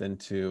depth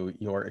into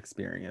your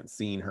experience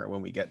seeing her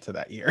when we get to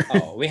that year.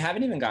 Oh, we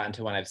haven't even gotten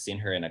to when I've seen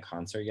her in a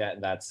concert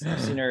yet. I've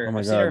seen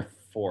her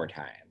 4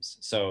 times.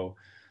 So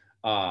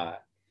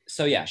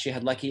yeah, she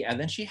had Lucky, and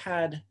then she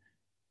had,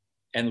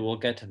 and we'll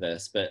get to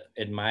this, but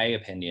in my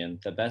opinion,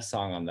 the best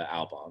song on the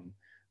album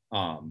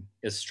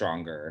is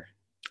Stronger.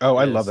 Oh,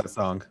 I love that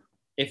song.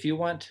 If you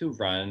want to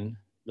run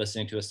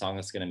listening to a song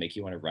that's going to make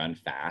you want to run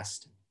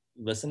fast,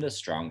 listen to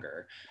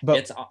Stronger. But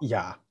it's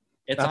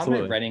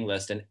absolutely on my running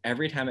list, and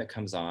every time it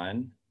comes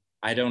on,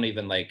 I don't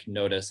even like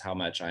notice how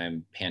much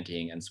I'm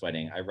panting and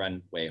sweating. I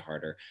run way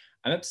harder.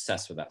 I'm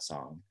obsessed with that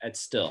song. It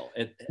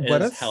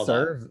What a is held up.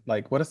 serve,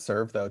 like what a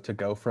serve though, to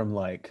go from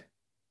like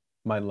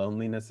my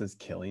loneliness is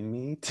killing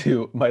me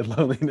to my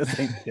loneliness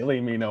ain't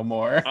killing me no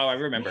more. Oh, I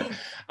remember.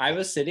 I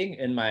was sitting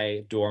in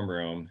my dorm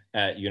room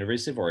at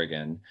University of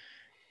Oregon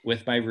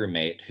with my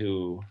roommate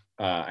who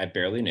I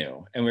barely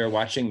knew, and we were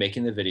watching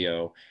Making the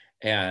Video.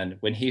 And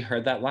when he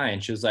heard that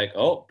line, she was like,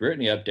 "Oh,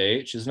 Britney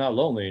update. She's not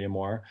lonely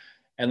anymore."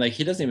 And like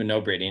he doesn't even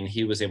know Britney, and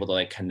he was able to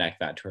like connect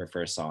that to her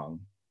first song.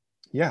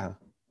 Yeah.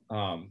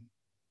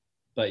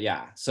 But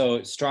yeah,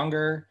 so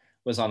Stronger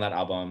was on that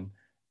album.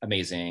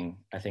 Amazing.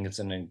 I think it's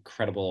an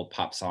incredible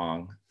pop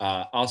song.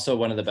 Also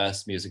one of the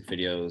best music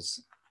videos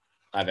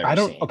I've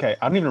ever seen. Okay,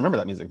 I don't even remember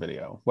that music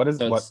video. What is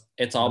so what?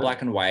 It's all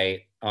black and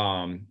white.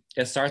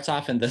 It starts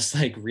off in this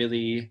like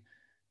really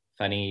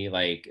funny,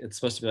 like it's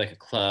supposed to be like a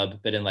club,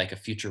 but in like a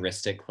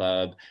futuristic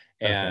club.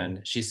 And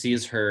she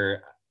sees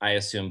her, I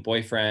assume,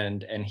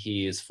 boyfriend, and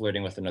he's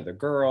flirting with another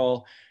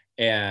girl.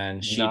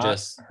 And she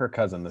her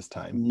cousin this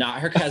time. Not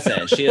her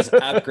cousin. She is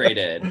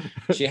upgraded.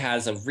 She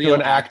has a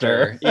real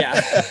actor.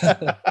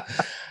 Yeah.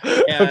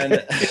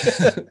 And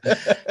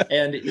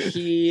and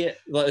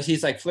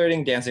he's like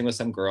flirting, dancing with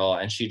some girl,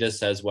 and she just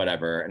says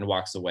whatever and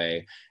walks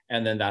away.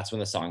 And then that's when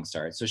the song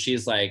starts. So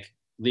she's like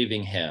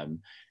leaving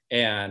him.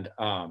 And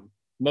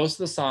most of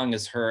the song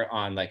is her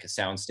on like a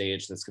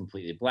soundstage that's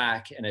completely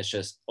black, and it's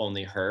just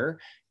only her.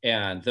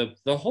 And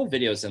the whole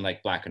video is in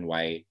like black and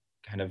white,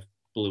 kind of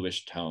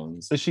bluish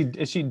tones. Is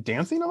she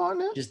dancing a lot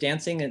now? She's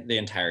dancing the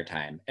entire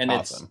time, and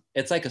awesome.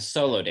 it's like a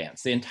solo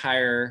dance. The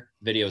entire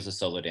video is a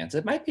solo dance.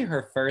 It might be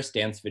her first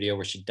dance video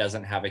where she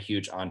doesn't have a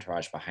huge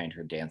entourage behind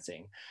her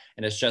dancing,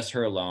 and it's just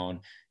her alone.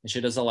 And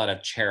she does a lot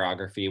of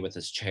chairography with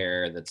this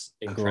chair that's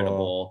incredible.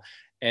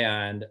 Cool.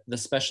 And the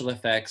special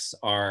effects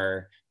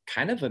are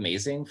kind of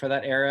amazing for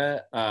that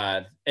era.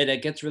 And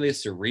it gets really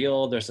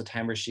surreal. There's a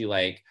time where she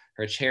like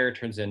her chair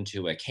turns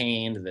into a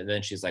cane, and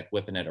then she's like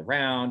whipping it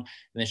around, and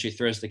then she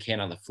throws the cane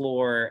on the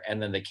floor,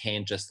 and then the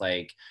cane just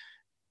like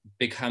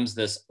becomes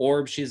this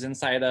orb she's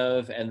inside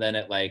of, and then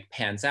it like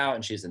pans out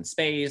and she's in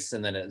space,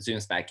 and then it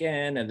zooms back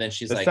in, and then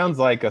she's this sounds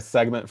like a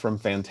segment from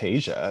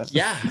Fantasia.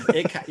 Yeah,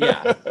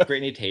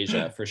 Britney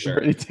Tasia for sure.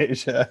 Britney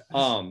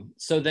Tasia.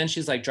 So then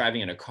she's like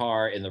driving in a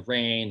car in the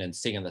rain and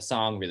singing the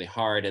song really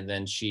hard, and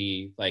then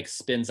she like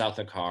spins out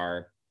the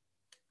car,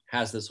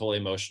 has this whole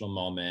emotional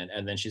moment,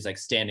 and then she's like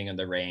standing in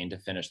the rain to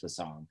finish the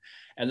song.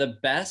 And the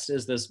best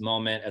is this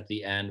moment at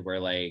the end where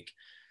like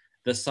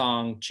the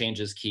song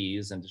changes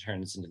keys and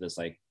turns into this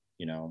like,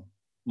 you know,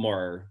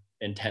 more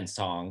intense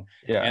song.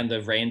 Yeah. And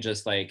the rain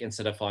just like,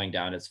 instead of falling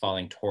down, it's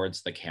falling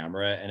towards the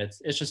camera, and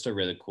it's just a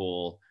really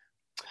cool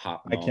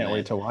pop moment. I can't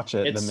wait to watch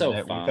it. It's so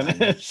fun.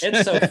 It's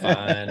so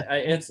fun.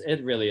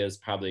 It really is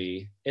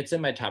probably, it's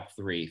in my top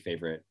 3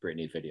 favorite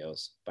Britney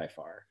videos by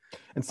far.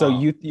 And so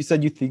you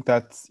said you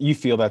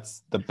feel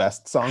that's the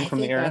best song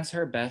from the era? That's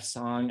her best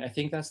song. I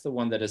think that's the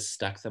one that has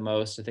stuck the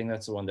most. I think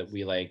that's the one that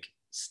we like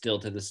still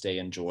to this day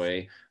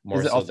enjoy more.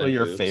 Is it also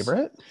your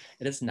favorite?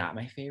 It is not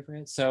my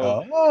favorite.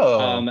 So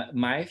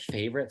my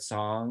favorite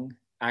song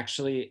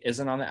actually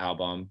isn't on the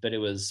album, but it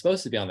was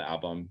supposed to be on the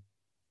album,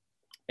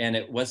 and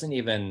it wasn't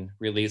even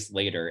released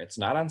later. It's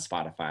not on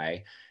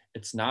Spotify.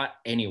 It's not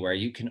anywhere.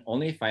 You can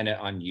only find it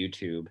on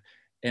YouTube.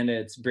 And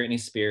it's Britney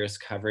Spears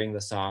covering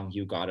the song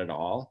You Got It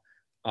All,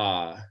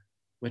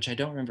 which I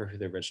don't remember who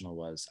the original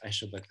was. I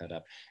should look that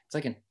up. It's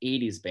like an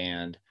 80s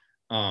band.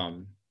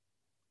 I'm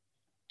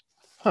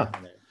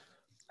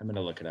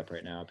gonna look it up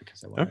right now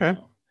because I want to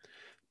know.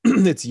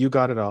 It's You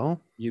Got It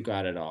All? You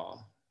Got It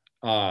All.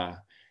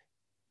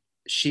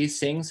 She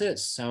sings it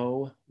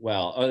so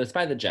well. Oh, it's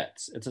by the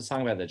Jets. It's a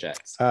song by the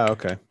Jets. Oh,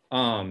 okay.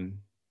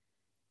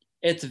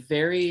 It's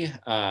very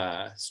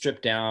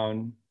stripped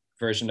down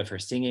version of her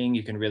singing.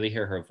 You can really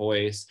hear her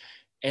voice,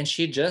 and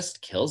she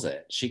just kills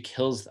it. She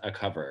kills a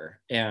cover,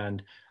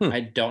 and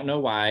I don't know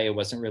why it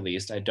wasn't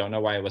released. I don't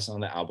know why it wasn't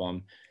on the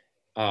album.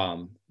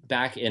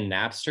 Back in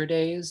Napster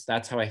days,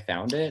 that's how I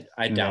found it.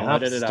 I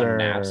downloaded it on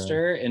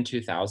Napster in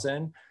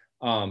 2000.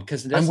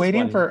 Because I'm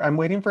waiting for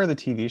the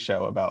TV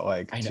show about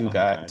like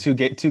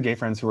two gay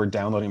friends who were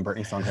downloading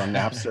Britney songs on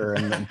Napster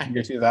in the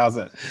year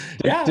 2000.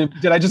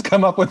 Did I just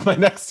come up with my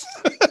next?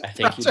 I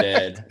think you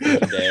did.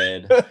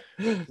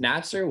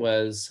 Napster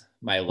was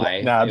my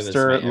life.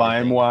 Napster,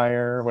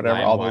 LimeWire,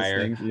 whatever, all those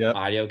things. Yep.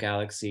 Audio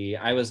Galaxy.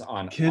 I was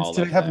on kids all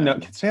today of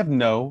them. Kids today have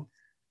no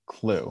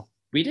clue.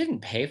 We didn't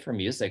pay for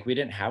music. We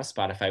didn't have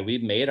Spotify. We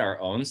made our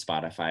own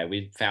Spotify.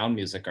 We found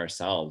music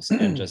ourselves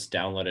and just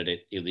downloaded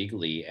it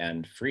illegally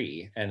and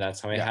free. And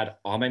that's how I had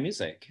all my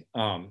music.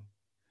 I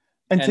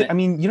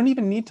mean, you don't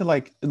even need to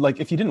like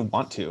if you didn't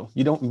want to,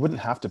 you wouldn't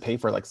have to pay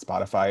for like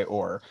Spotify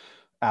or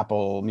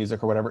Apple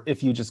Music or whatever.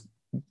 If you just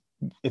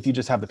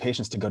have the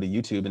patience to go to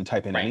YouTube and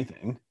type in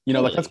anything,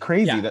 like that's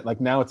crazy that like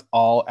now it's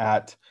all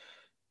at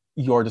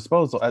your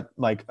disposal at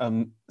like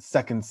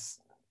seconds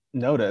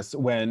notice,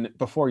 when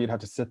before you'd have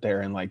to sit there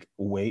and like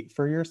wait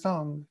for your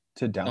song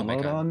to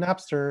download on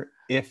Napster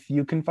if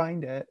you can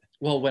find it.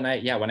 Well, when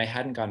I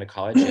hadn't gone to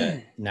college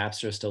yet,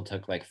 Napster still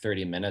took like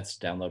 30 minutes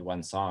to download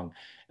one song.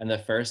 And the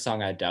first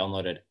song I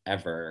downloaded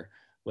ever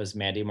was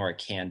Mandy Moore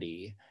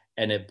Candy.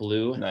 And it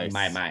blew my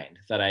Nice. mind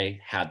that I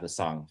had the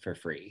song for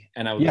free.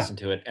 And I would Yeah. listen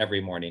to it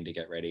every morning to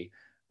get ready.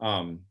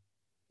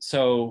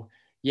 So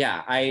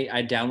yeah,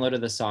 I downloaded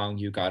the song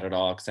You Got It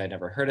All because I'd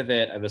never heard of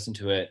it. I listened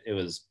to it. It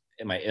was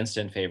my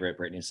instant favorite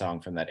Britney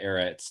song from that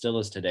era. It still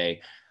is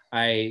today.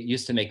 I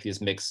used to make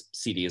these mixed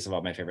CDs of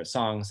all my favorite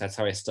songs. That's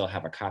how I still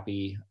have a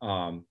copy.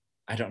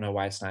 I don't know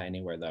why it's not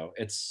anywhere though.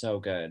 It's so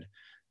good.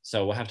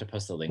 So we'll have to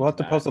post the link. We'll have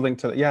to post a link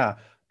to yeah.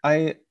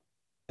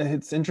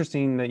 It's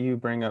interesting that you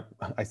bring up,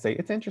 I say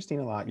it's interesting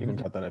a lot. You can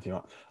cut that if you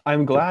want.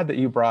 I'm glad that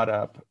you brought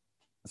up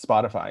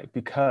Spotify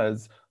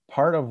because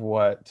part of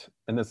what,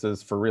 and this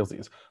is for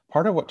realsies,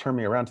 part of what turned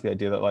me around to the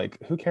idea that like,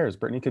 who cares?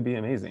 Britney could be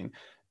amazing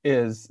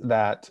is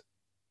that,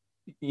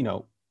 you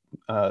know,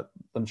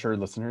 I'm sure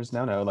listeners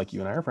now know, like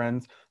you and I are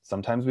friends.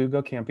 Sometimes we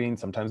go camping,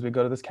 sometimes we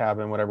go to this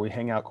cabin, whatever, we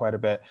hang out quite a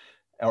bit,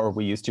 or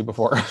we used to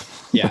before,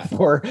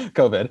 before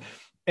COVID.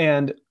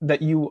 And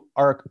that you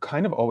are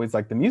kind of always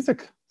like the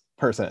music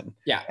person.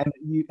 Yeah. And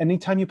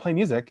anytime you play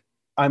music,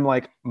 I'm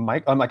like,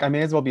 I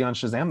may as well be on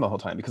Shazam the whole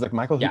time because like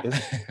Michael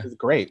is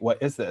great.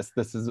 What is this?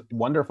 This is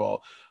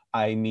wonderful.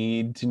 I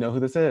need to know who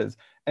this is.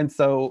 And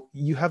so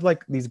you have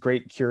like these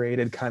great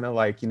curated kind of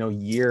like, you know,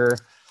 year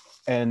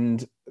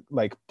and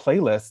like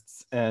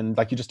playlists, and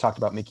like you just talked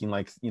about making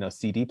like, you know,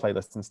 CD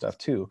playlists and stuff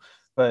too.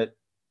 But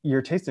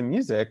your taste in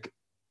music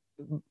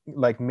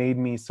like made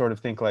me sort of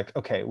think like,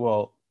 okay,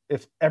 well,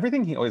 if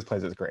everything he always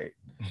plays is great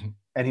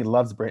and he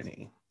loves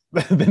Britney,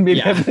 then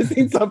maybe I'm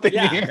missing something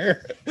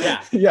here.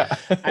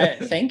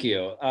 Thank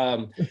you.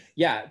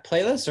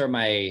 Playlists are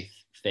my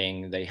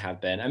thing. They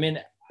have been. I mean,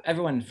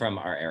 everyone from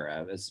our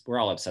era we're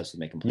all obsessed with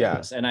making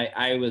playlists. And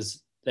it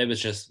was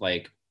just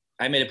like,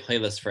 I made a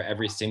playlist for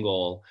every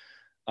single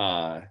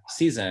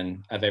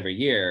season of every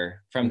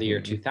year from the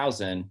year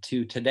 2000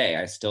 to today.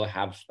 I still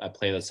have a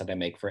playlist that I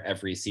make for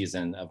every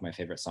season of my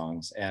favorite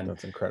songs. And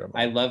that's incredible.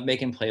 I love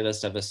making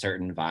playlists of a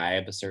certain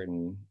vibe, a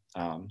certain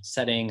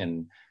setting.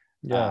 And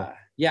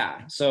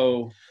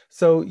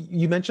so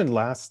you mentioned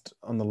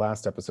on the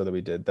last episode that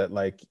we did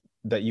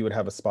that you would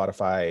have a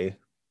Spotify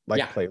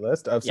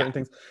playlist of certain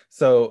things,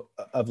 so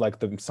of like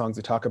the songs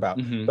we talk about.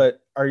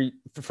 But are you,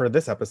 for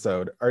this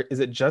episode, is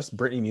it just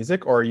Britney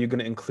music, or are you going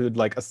to include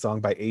like a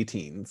song by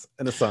A-Teens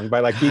and a song by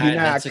like BB Mac?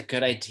 That's a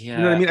good idea.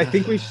 You know what I mean?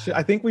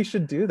 I think we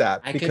should do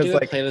that. I could do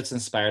a playlist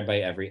inspired by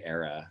every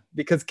era.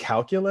 Because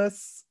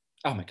Calculus.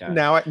 Oh my god.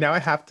 Now I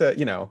have to,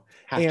 you know,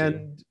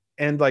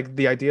 and like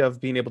the idea of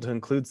being able to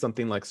include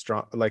something like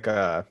strong, like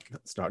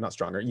not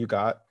stronger. You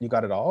got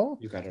it all.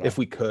 You got it all. If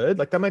we could,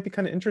 like that might be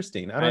kind of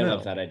interesting. I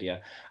love that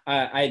idea.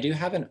 I do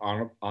have an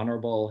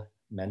honorable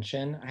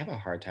mention. I have a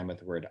hard time with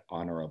the word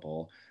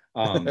honorable,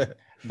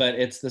 but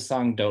it's the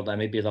song "Don't Let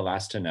Me Be the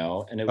Last to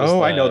Know," and it was.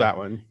 I know that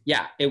one.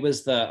 Yeah, it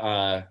was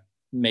the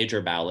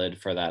major ballad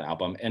for that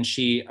album, and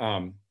she,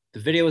 the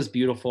video is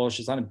beautiful.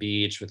 She's on a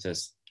beach with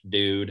this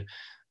dude,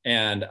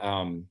 and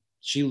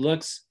she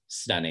looks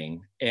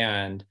stunning,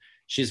 and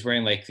she's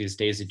wearing like these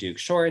Daisy Duke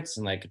shorts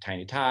and like a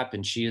tiny top,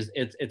 and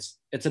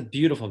it's a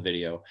beautiful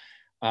video.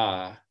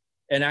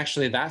 And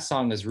actually that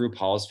song is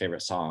RuPaul's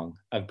favorite song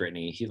of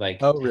Britney. He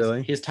like,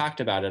 really? He's talked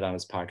about it on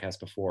his podcast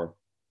before,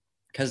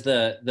 because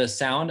the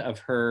sound of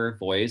her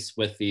voice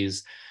with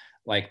these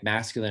like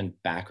masculine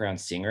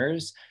background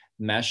singers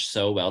mesh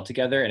so well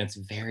together, and it's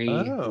very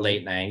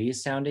late 90s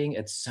sounding.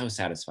 It's so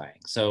satisfying.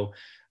 So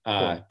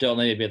cool. Don't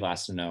Let Me Be the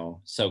Last to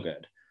Know, so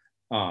good.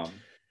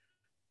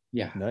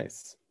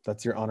 Nice.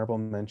 That's your honorable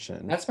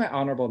mention. That's my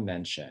honorable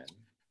mention.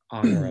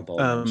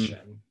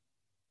 Mention.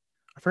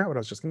 I forgot what I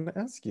was just going to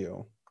ask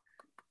you.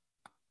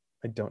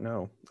 I don't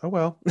know. Oh,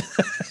 well.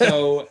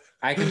 So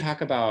I can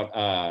talk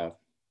about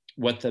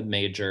what the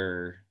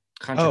major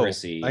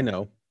controversy. I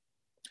know.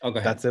 Oh, go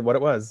ahead. That's what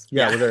it was.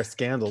 Yeah. Was there a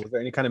scandal? Was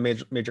there any kind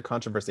of major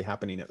controversy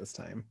happening at this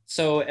time?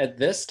 So at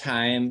this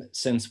time,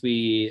 since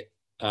we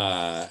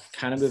kind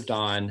of moved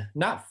on,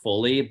 not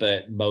fully,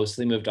 but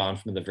mostly moved on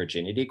from the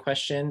virginity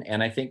question.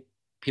 And I think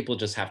people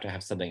just have to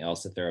have something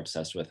else that they're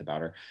obsessed with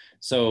about her.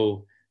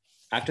 So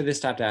after they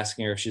stopped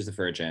asking her if she's a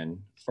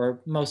virgin,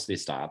 or mostly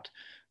stopped,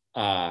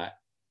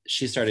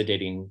 she started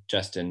dating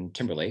Justin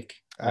Timberlake.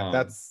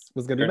 That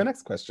was going to be my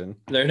next question.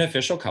 They're an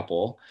official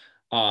couple.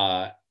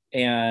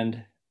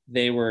 And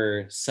they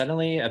were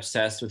suddenly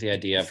obsessed with the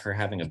idea of her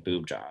having a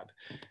boob job.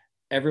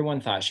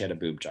 Everyone thought she had a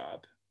boob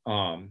job.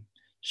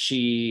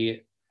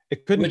 It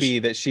couldn't be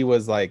that she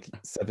was like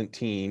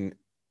 17,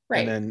 right,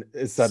 and then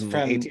is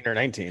suddenly 18 or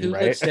 19, who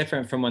right? Looks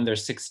different from when they're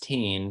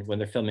 16, when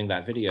they're filming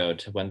that video,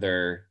 to when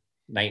they're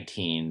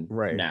 19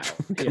 right now.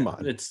 Come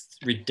on. It's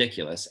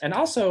ridiculous. And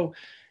also,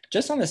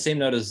 just on the same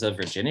note as the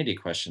virginity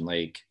question,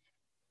 like,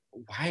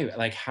 why,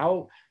 like,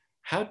 how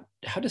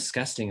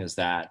disgusting is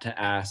that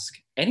to ask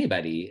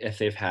anybody if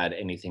they've had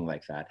anything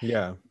like that?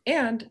 Yeah.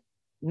 And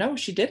no,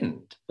 she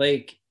didn't.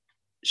 Like,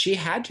 she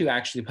had to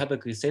actually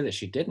publicly say that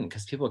she didn't,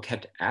 because people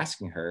kept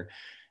asking her.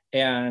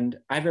 And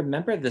I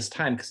remember this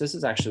time, because this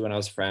is actually when I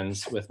was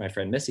friends with my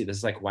friend Missy. This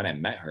is like when I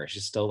met her.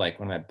 She's still like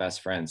one of my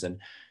best friends. And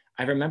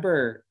I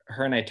remember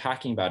her and I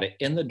talking about it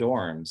in the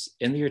dorms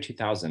in the year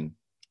 2000.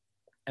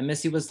 And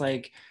Missy was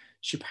like,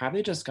 she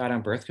probably just got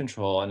on birth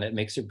control and it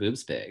makes her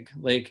boobs big.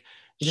 Like,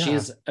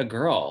 she's a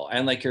girl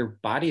and like your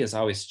body is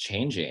always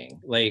changing.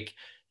 Like,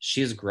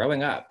 she's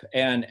growing up.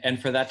 And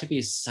for that to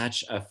be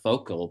such a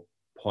focal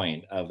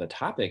point of the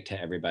topic to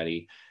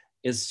everybody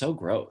is so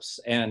gross.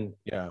 And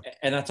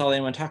that's all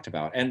anyone talked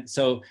about. And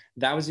so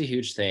that was a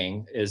huge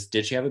thing, is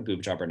did she have a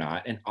boob job or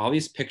not? And all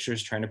these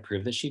pictures trying to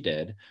prove that she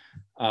did.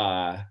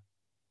 And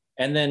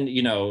then,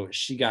 you know,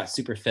 she got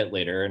super fit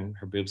later and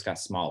her boobs got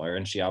smaller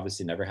and she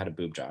obviously never had a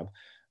boob job.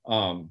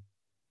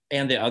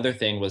 And the other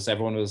thing was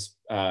everyone was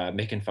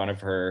making fun of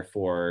her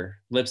for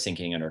lip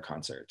syncing in her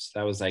concerts.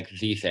 That was like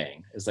the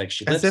thing. It's like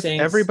she lip syncs. As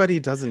if everybody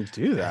doesn't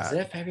do that. As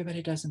if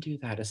everybody doesn't do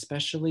that,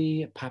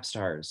 especially pop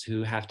stars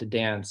who have to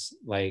dance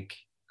like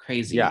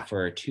crazy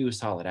for 2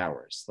 solid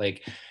hours.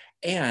 Like,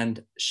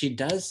 and she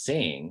does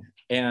sing.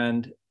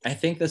 And I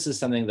think this is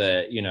something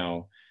that, you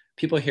know,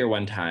 people hear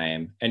one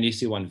time and you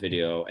see one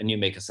video and you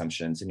make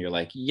assumptions and you're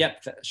like,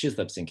 yep, she's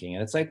lip syncing.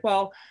 And it's like,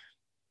 well,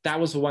 that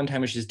was the one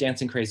time when she's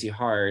dancing crazy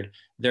hard.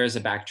 There's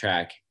a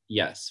backtrack,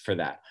 yes, for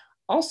that.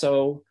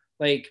 Also,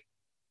 like,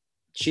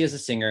 she is a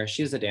singer,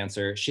 she's a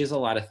dancer, she's a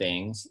lot of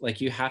things. Like,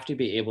 you have to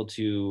be able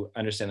to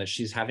understand that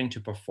she's having to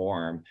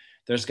perform.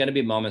 There's going to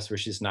be moments where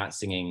she's not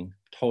singing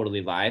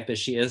totally live, but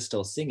she is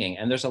still singing.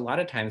 And there's a lot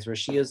of times where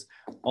she is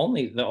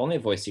the only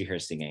voice you hear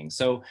singing.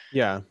 So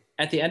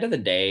at the end of the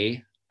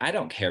day, I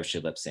don't care if she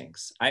lip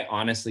syncs. I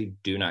honestly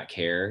do not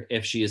care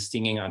if she is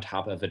singing on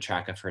top of a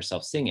track of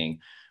herself singing.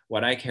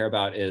 What I care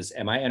about is,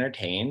 am I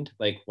entertained?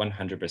 Like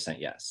 100%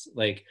 yes.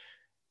 Like,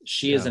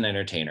 she is an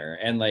entertainer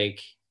and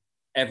like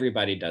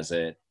everybody does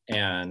it.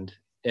 And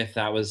if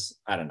that was,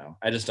 I don't know,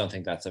 I just don't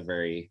think that's a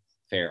very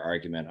fair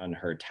argument on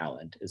her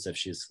talent, is if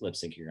she's lip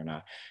syncing or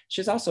not.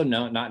 She's also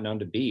not known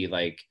to be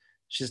like,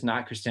 she's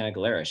not Christina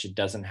Aguilera. She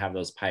doesn't have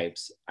those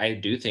pipes. I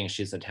do think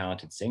she's a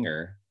talented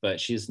singer, but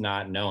she's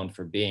not known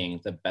for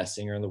being the best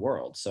singer in the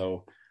world.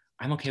 So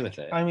I'm okay with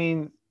it. I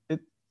mean,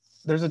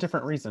 there's a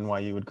different reason why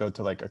you would go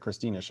to like a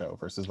Christina show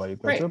versus why you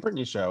go to a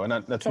Britney show.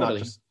 And that's not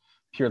just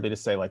purely to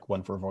say like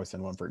one for voice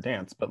and one for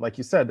dance. But like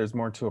you said, there's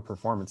more to a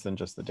performance than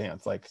just the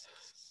dance. Like,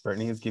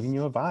 Britney is giving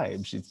you a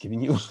vibe. She's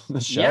giving you the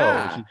show.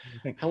 Yeah.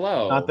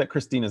 Hello. Not that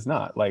Christina's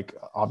not. Like,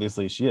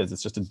 obviously she is.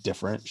 It's just a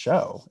different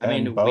show. I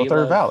mean, both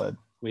are valid.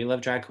 We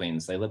love drag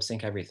queens. They lip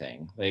sync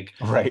everything. Like,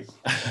 right.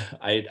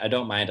 I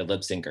don't mind a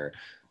lip syncer.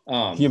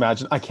 Can you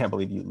imagine? I can't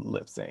believe you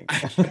lip sync.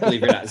 I can't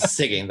believe you're not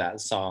singing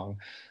that song.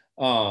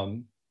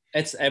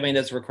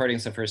 It's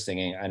recordings of her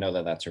singing. I know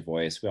that that's her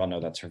voice. We all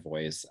know that's her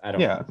voice.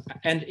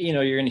 And you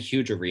know, you're in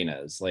huge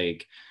arenas.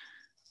 Like,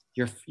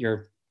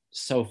 you're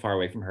so far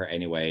away from her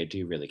anyway. Do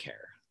you really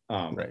care?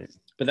 Right.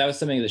 But that was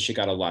something that she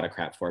got a lot of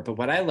crap for. But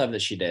what I love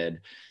that she did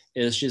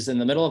is she's in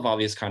the middle of all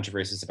these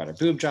controversies about her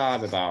boob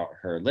job, about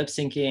her lip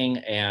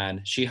syncing,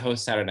 and she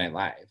hosts Saturday Night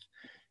Live.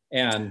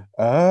 And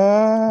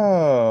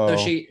so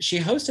she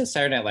hosted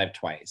Saturday Night Live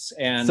twice.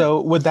 And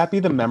so would that be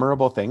the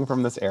memorable thing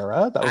from this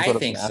era? That was what I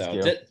think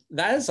so.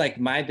 That is like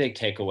my big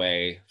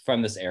takeaway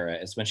from this era,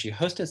 is when she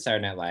hosted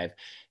Saturday Night Live,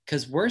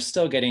 because we're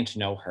still getting to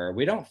know her.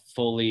 We don't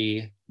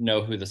fully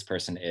know who this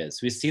person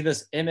is. We see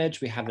this image,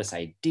 we have this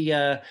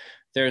idea.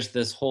 There's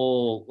this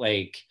whole,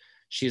 like,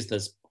 she's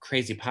this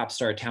crazy pop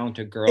star,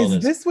 talented girl.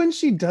 Is this when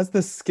she does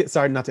the skit?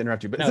 Sorry, not to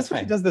interrupt you, but is this when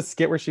she does the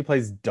skit where she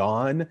plays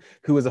Dawn,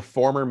 who is a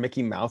former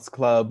Mickey Mouse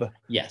Club?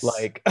 Yes.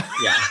 Like,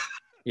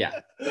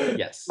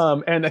 yes.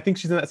 And I think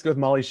she's in that skit with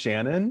Molly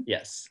Shannon.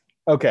 Yes.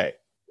 Okay,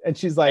 and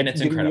she's like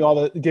giving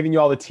you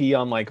all the tea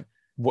on like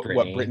what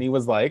Britney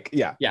was like.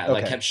 Yeah.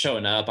 Like kept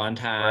showing up on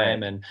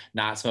time and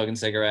not smoking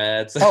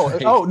cigarettes.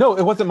 Oh no,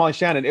 it wasn't Molly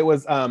Shannon. It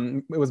was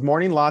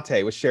Morning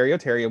Latte with Sherry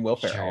O'Terry and Will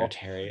Ferrell.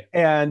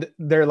 And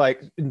they're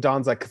like,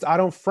 Dawn's like, because I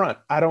don't front.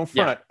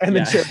 And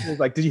then Sherry's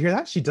like, did you hear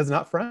that? She does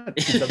not front.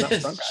 She does not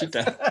front. She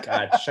does.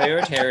 God,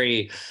 Sherry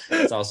O'Terry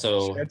is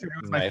also Sherry O'Terry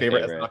was my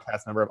favorite SNL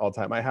cast member of all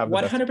time. I have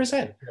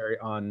 100% Sherry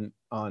on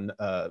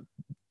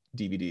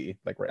DVD,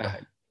 like right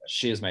behind.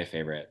 She is my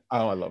favorite.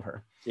 Oh, I love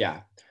her.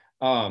 Yeah.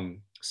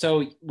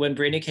 So when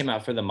Britney came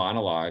out for the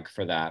monologue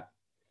for that,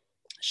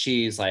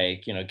 she's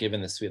like, you know,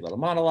 giving this sweet little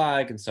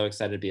monologue and so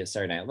excited to be at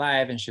Saturday Night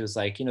Live. And she was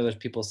like, you know, there's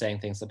people saying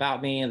things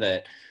about me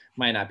that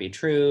might not be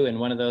true. And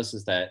one of those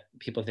is that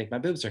people think my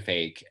boobs are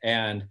fake.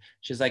 And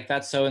she's like,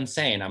 that's so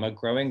insane. I'm a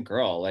growing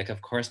girl. Like,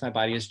 of course my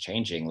body is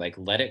changing. Like,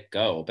 let it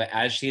go. But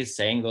as she's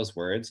saying those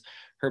words,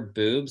 her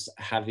boobs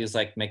have these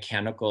like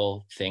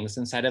mechanical things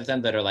inside of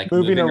them that are like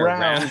moving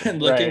around and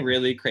looking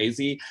really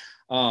crazy.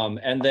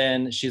 And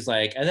then she's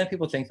like, and then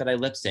people think that I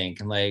lip sync,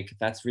 and like,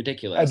 that's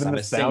ridiculous. I'm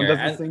a singer.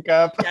 Doesn't sync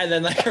up. And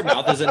then like her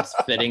mouth isn't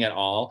fitting at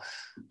all.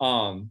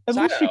 At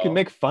least she can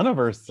make fun of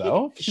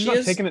herself. She's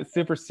not taking it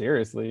super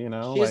seriously, you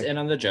know. She's in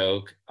on the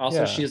joke.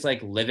 Also, she's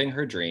like living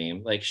her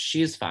dream. Like,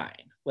 she's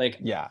fine. Like,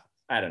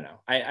 I don't know.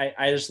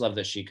 I just love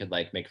that she could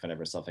like make fun of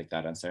herself like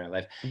that on Saturday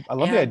Night Live. I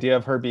love the idea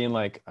of her being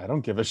like, I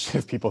don't give a shit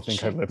if people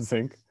think I lip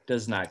sync.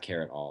 Does not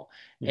care at all.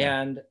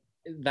 Yeah. And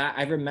that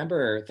I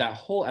remember that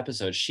whole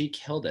episode, she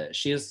killed it.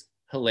 She is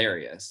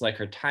hilarious. Like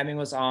her timing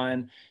was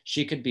on.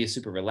 She could be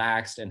super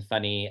relaxed and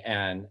funny.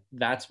 And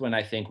that's when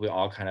I think we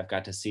all kind of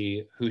got to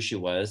see who she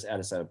was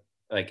as a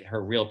like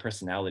her real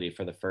personality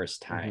for the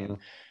first time. Mm-hmm.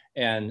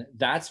 And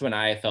that's when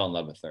I fell in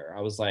love with her.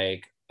 I was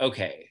like,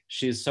 okay,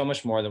 she's so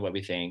much more than what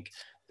we think.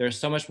 There's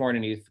so much more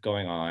underneath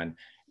going on.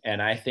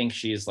 And I think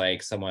she's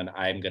like someone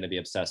I'm going to be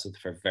obsessed with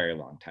for a very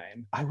long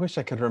time. I wish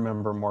I could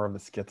remember more of the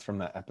skits from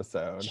that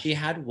episode. She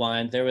had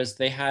one.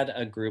 They had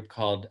a group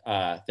called,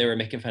 they were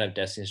making fun of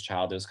Destiny's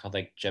Child. It was called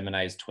like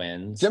Gemini's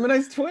Twins.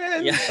 Gemini's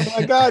Twins? Yeah. Oh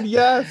my God,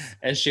 yes.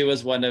 And she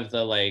was one of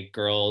the like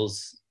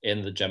girls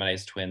in the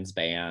Gemini's Twins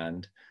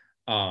band.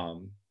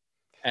 And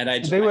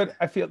I feel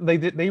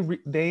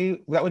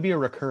that would be a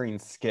recurring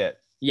skit.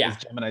 Yeah,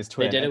 Gemini's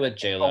Twin. They did it with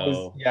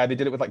J-Lo. Yeah, they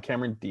did it with like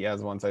Cameron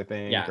Diaz once, I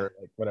think, or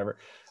like whatever.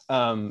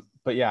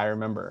 But yeah, I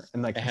remember.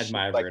 And like I had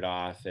Maya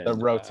Rudolph and the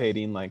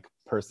rotating like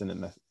person in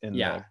the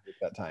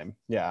that time.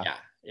 Yeah.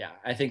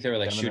 I think they were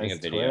like Gemini's shooting a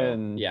video.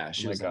 Twin. Yeah,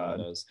 she was one of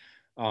those.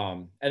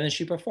 And then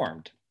she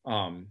performed.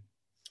 And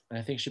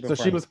I think she performed.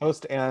 So she was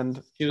host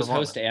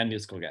and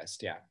musical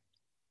guest. Yeah.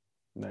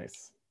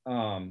 Nice.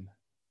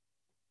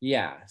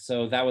 Yeah.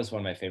 So that was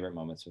one of my favorite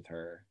moments with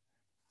her.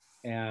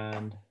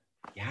 And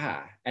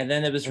yeah, and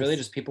then it was really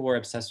just people were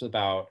obsessed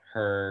about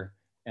her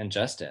and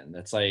Justin.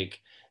 That's like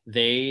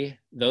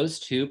those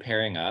two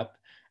pairing up.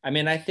 I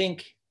mean, I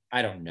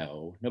don't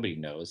know, nobody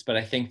knows, but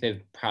I think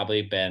they've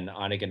probably been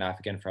on again, off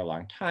again for a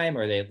long time,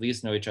 or they at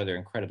least know each other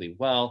incredibly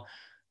well.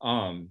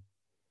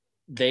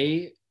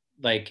 They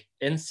like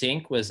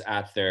NSYNC was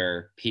at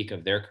their peak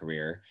of their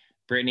career.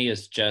 Britney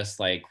is just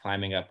like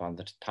climbing up on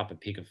the top of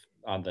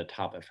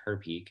her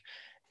peak.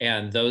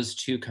 And those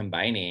two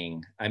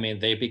combining, I mean,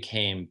 they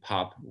became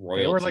pop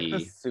royalty. They were like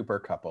the super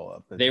couple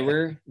of They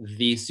were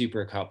the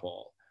super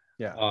couple.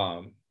 Yeah.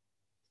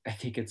 I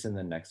think it's in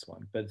the next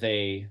one, but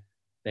they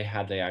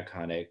had the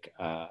iconic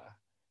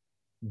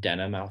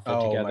denim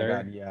outfit together. Oh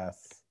my God,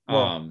 yes.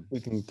 Well,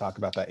 we can talk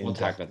about that. We'll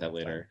talk about that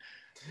later.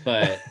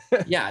 But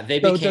yeah, they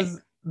became.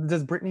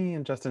 Does Britney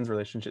and Justin's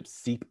relationship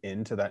seep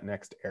into that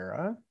next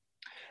era?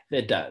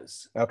 It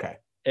does. Okay.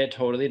 It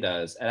totally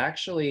does. It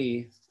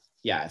actually.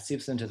 Yeah, it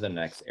seeps into the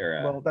next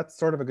era. Well, that's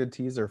sort of a good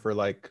teaser for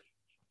like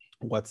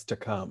what's to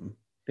come.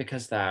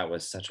 Because that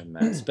was such a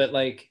mess. But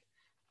like,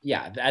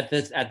 yeah, at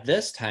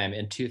this time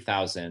in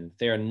 2000,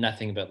 they are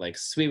nothing but like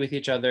sweet with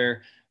each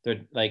other.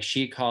 They're like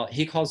he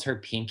calls her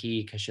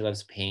Pinky because she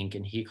loves pink,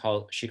 and she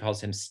calls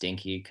him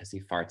Stinky because he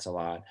farts a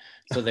lot.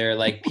 So they're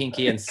like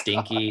Pinky and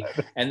Stinky,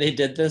 and they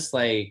did this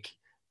like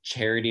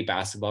charity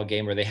basketball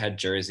game where they had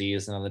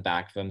jerseys, and on the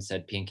back of them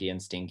said Pinky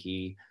and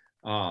Stinky.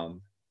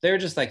 They're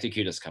just like the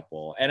cutest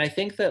couple. And I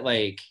think that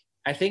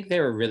they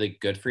were really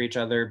good for each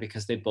other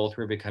because they both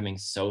were becoming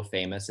so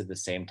famous at the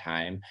same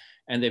time.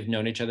 And they've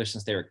known each other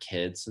since they were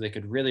kids. So they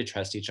could really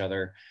trust each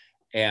other.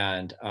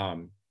 And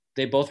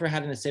they both were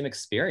having the same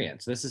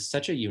experience. This is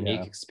such a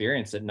unique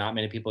experience that not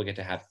many people get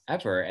to have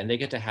ever. And they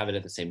get to have it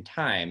at the same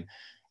time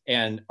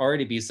and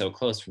already be so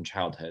close from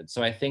childhood.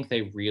 So I think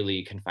they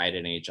really confided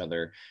in each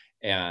other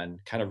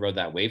and kind of rode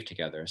that wave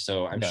together.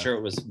 So I'm sure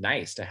it was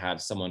nice to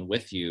have someone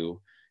with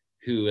you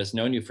who has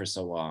known you for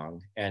so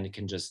long and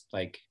can just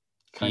like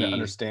kind of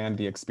understand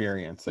the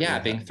experience.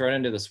 Being thrown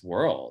into this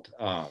world.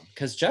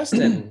 Because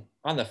Justin,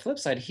 on the flip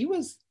side, he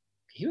was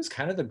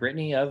kind of the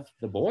Britney of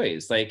the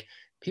boys. Like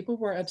people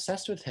were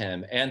obsessed with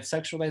him and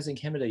sexualizing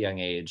him at a young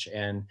age,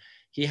 and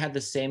he had the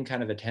same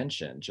kind of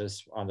attention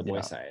just on the boy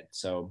side.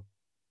 So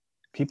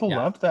people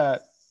loved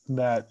that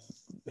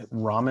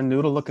ramen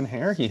noodle looking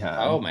hair he had.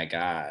 Oh my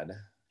God.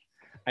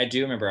 I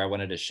do remember I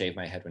wanted to shave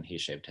my head when he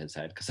shaved his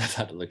head because I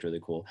thought it looked really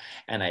cool,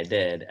 and I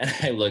did, and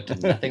I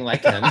looked nothing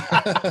like him.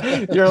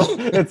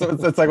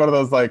 It's like one of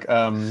those like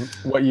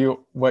what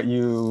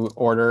you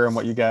order and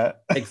what you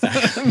get.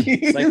 Exactly.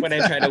 It's like when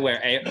I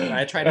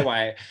tried to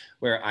wear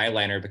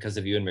eyeliner because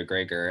of Ewan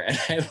McGregor, and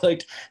I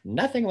looked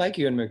nothing like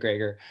Ewan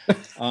McGregor.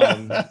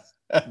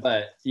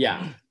 But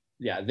yeah,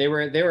 they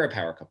were a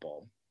power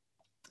couple.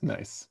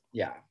 Nice.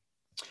 Yeah.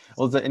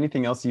 Well, is there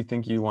anything else you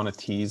think you want to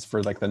tease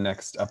for like the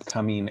next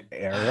upcoming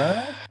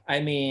era? I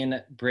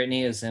mean,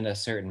 Britney is in a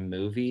certain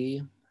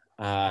movie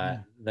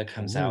that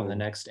comes out in the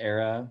next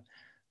era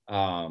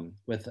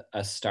with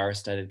a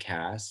star-studded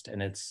cast,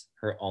 and it's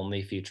her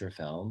only feature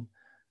film.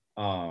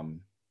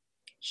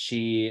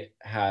 She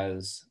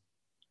has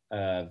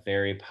a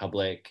very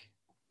public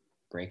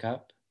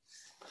breakup,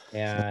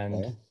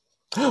 and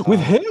with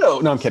who?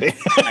 No, I'm kidding.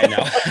 I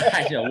know.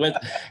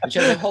 She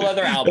has a whole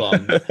other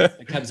album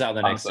that comes out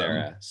in the next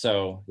era.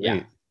 So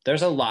yeah,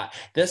 there's a lot.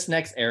 This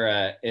next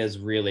era is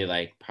really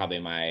like probably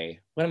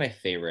one of my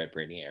favorite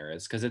Britney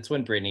eras because it's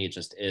when Britney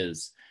just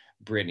is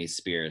Britney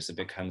Spears. It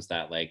becomes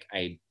that like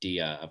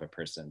idea of a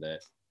person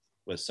that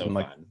was so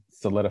like, fun.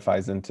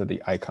 Solidifies into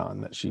the icon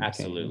that she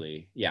absolutely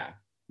became. Yeah.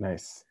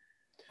 Nice.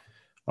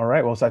 All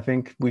right. Well, so I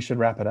think we should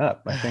wrap it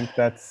up. I think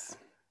that's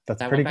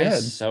That's pretty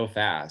good. So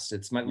fast.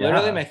 It's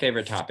literally my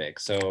favorite topic.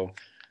 So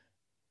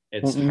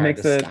it's hard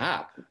to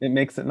stop. It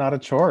makes it not a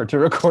chore to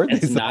record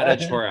these. It's not a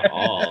chore at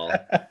all.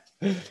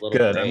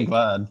 Good. I'm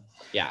glad.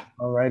 Yeah.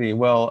 Alrighty.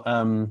 Well,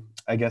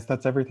 I guess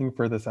that's everything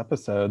for this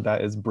episode.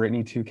 That is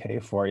Britney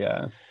 2K for you.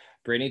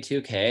 Britney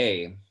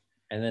 2K.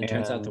 And then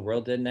turns out the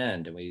world didn't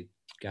end and we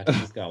got to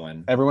keep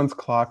going. Everyone's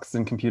clocks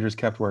and computers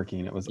kept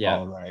working. It was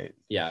all right.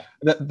 Yeah.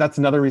 That's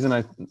another reason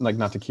I like,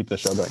 not to keep the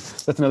show going.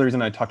 That's another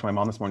reason I talked to my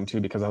mom this morning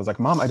too, because I was like,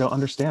 Mom, I don't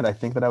understand. I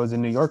think that I was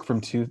in New York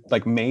from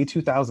May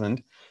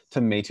 2000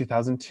 to May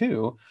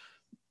 2002,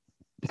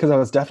 because I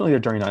was definitely there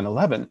during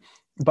 9/11.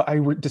 But I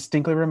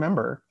distinctly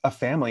remember a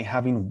family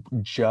having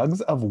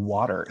jugs of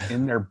water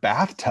in their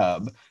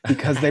bathtub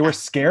because they were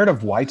scared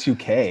of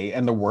Y2K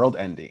and the world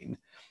ending.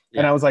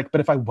 And I was like, but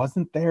if I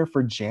wasn't there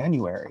for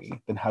January,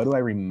 then how do I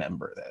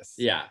remember this?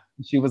 Yeah.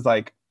 She was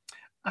like,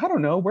 I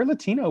don't know. We're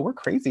Latino. We're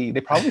crazy.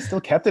 They probably still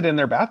kept it in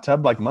their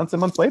bathtub like months and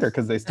months later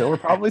because they still were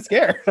probably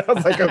scared. I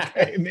was like,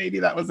 okay, maybe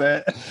that was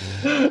it.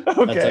 Okay.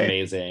 That's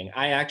amazing.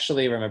 I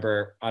actually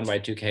remember on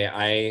Y2K,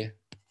 I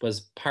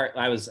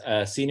was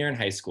a senior in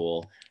high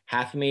school.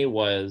 Half of me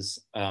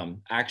was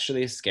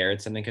actually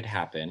scared something could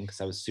happen because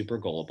I was super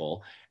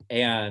gullible.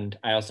 And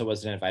I also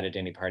wasn't invited to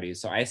any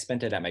parties. So I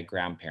spent it at my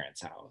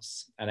grandparents'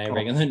 house. And I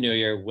rang in the New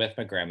Year with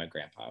my grandma and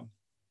grandpa.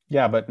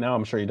 Yeah, but now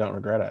I'm sure you don't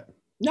regret it.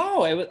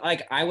 No, it was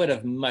like I would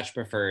have much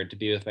preferred to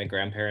be with my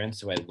grandparents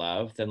who I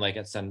love than like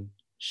at some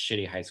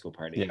shitty high school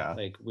party. Yeah.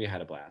 Like we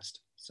had a blast.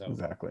 So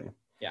exactly.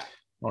 Yeah.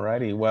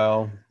 Alrighty.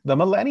 Well, the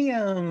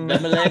millennium.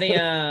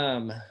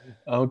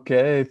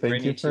 Okay.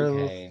 Thank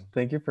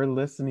you for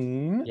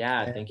listening.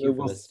 Yeah, thank you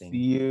for listening. See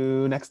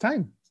you next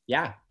time.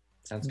 Yeah.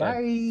 Sounds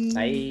good.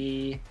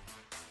 Bye.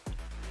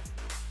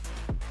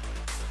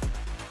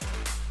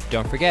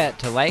 Don't forget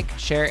to like,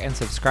 share, and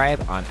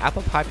subscribe on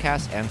Apple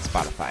Podcasts and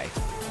Spotify.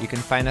 You can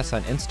find us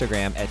on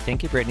Instagram at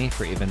Thank You Britney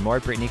for even more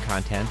Britney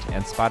content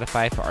and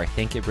Spotify for our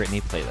Thank You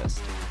Britney playlist.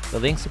 The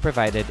links are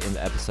provided in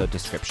the episode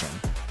description.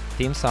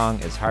 Theme song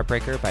is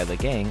Heartbreaker by La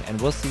Gang,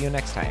 and we'll see you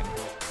next time.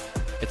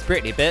 It's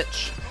Britney,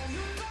 bitch!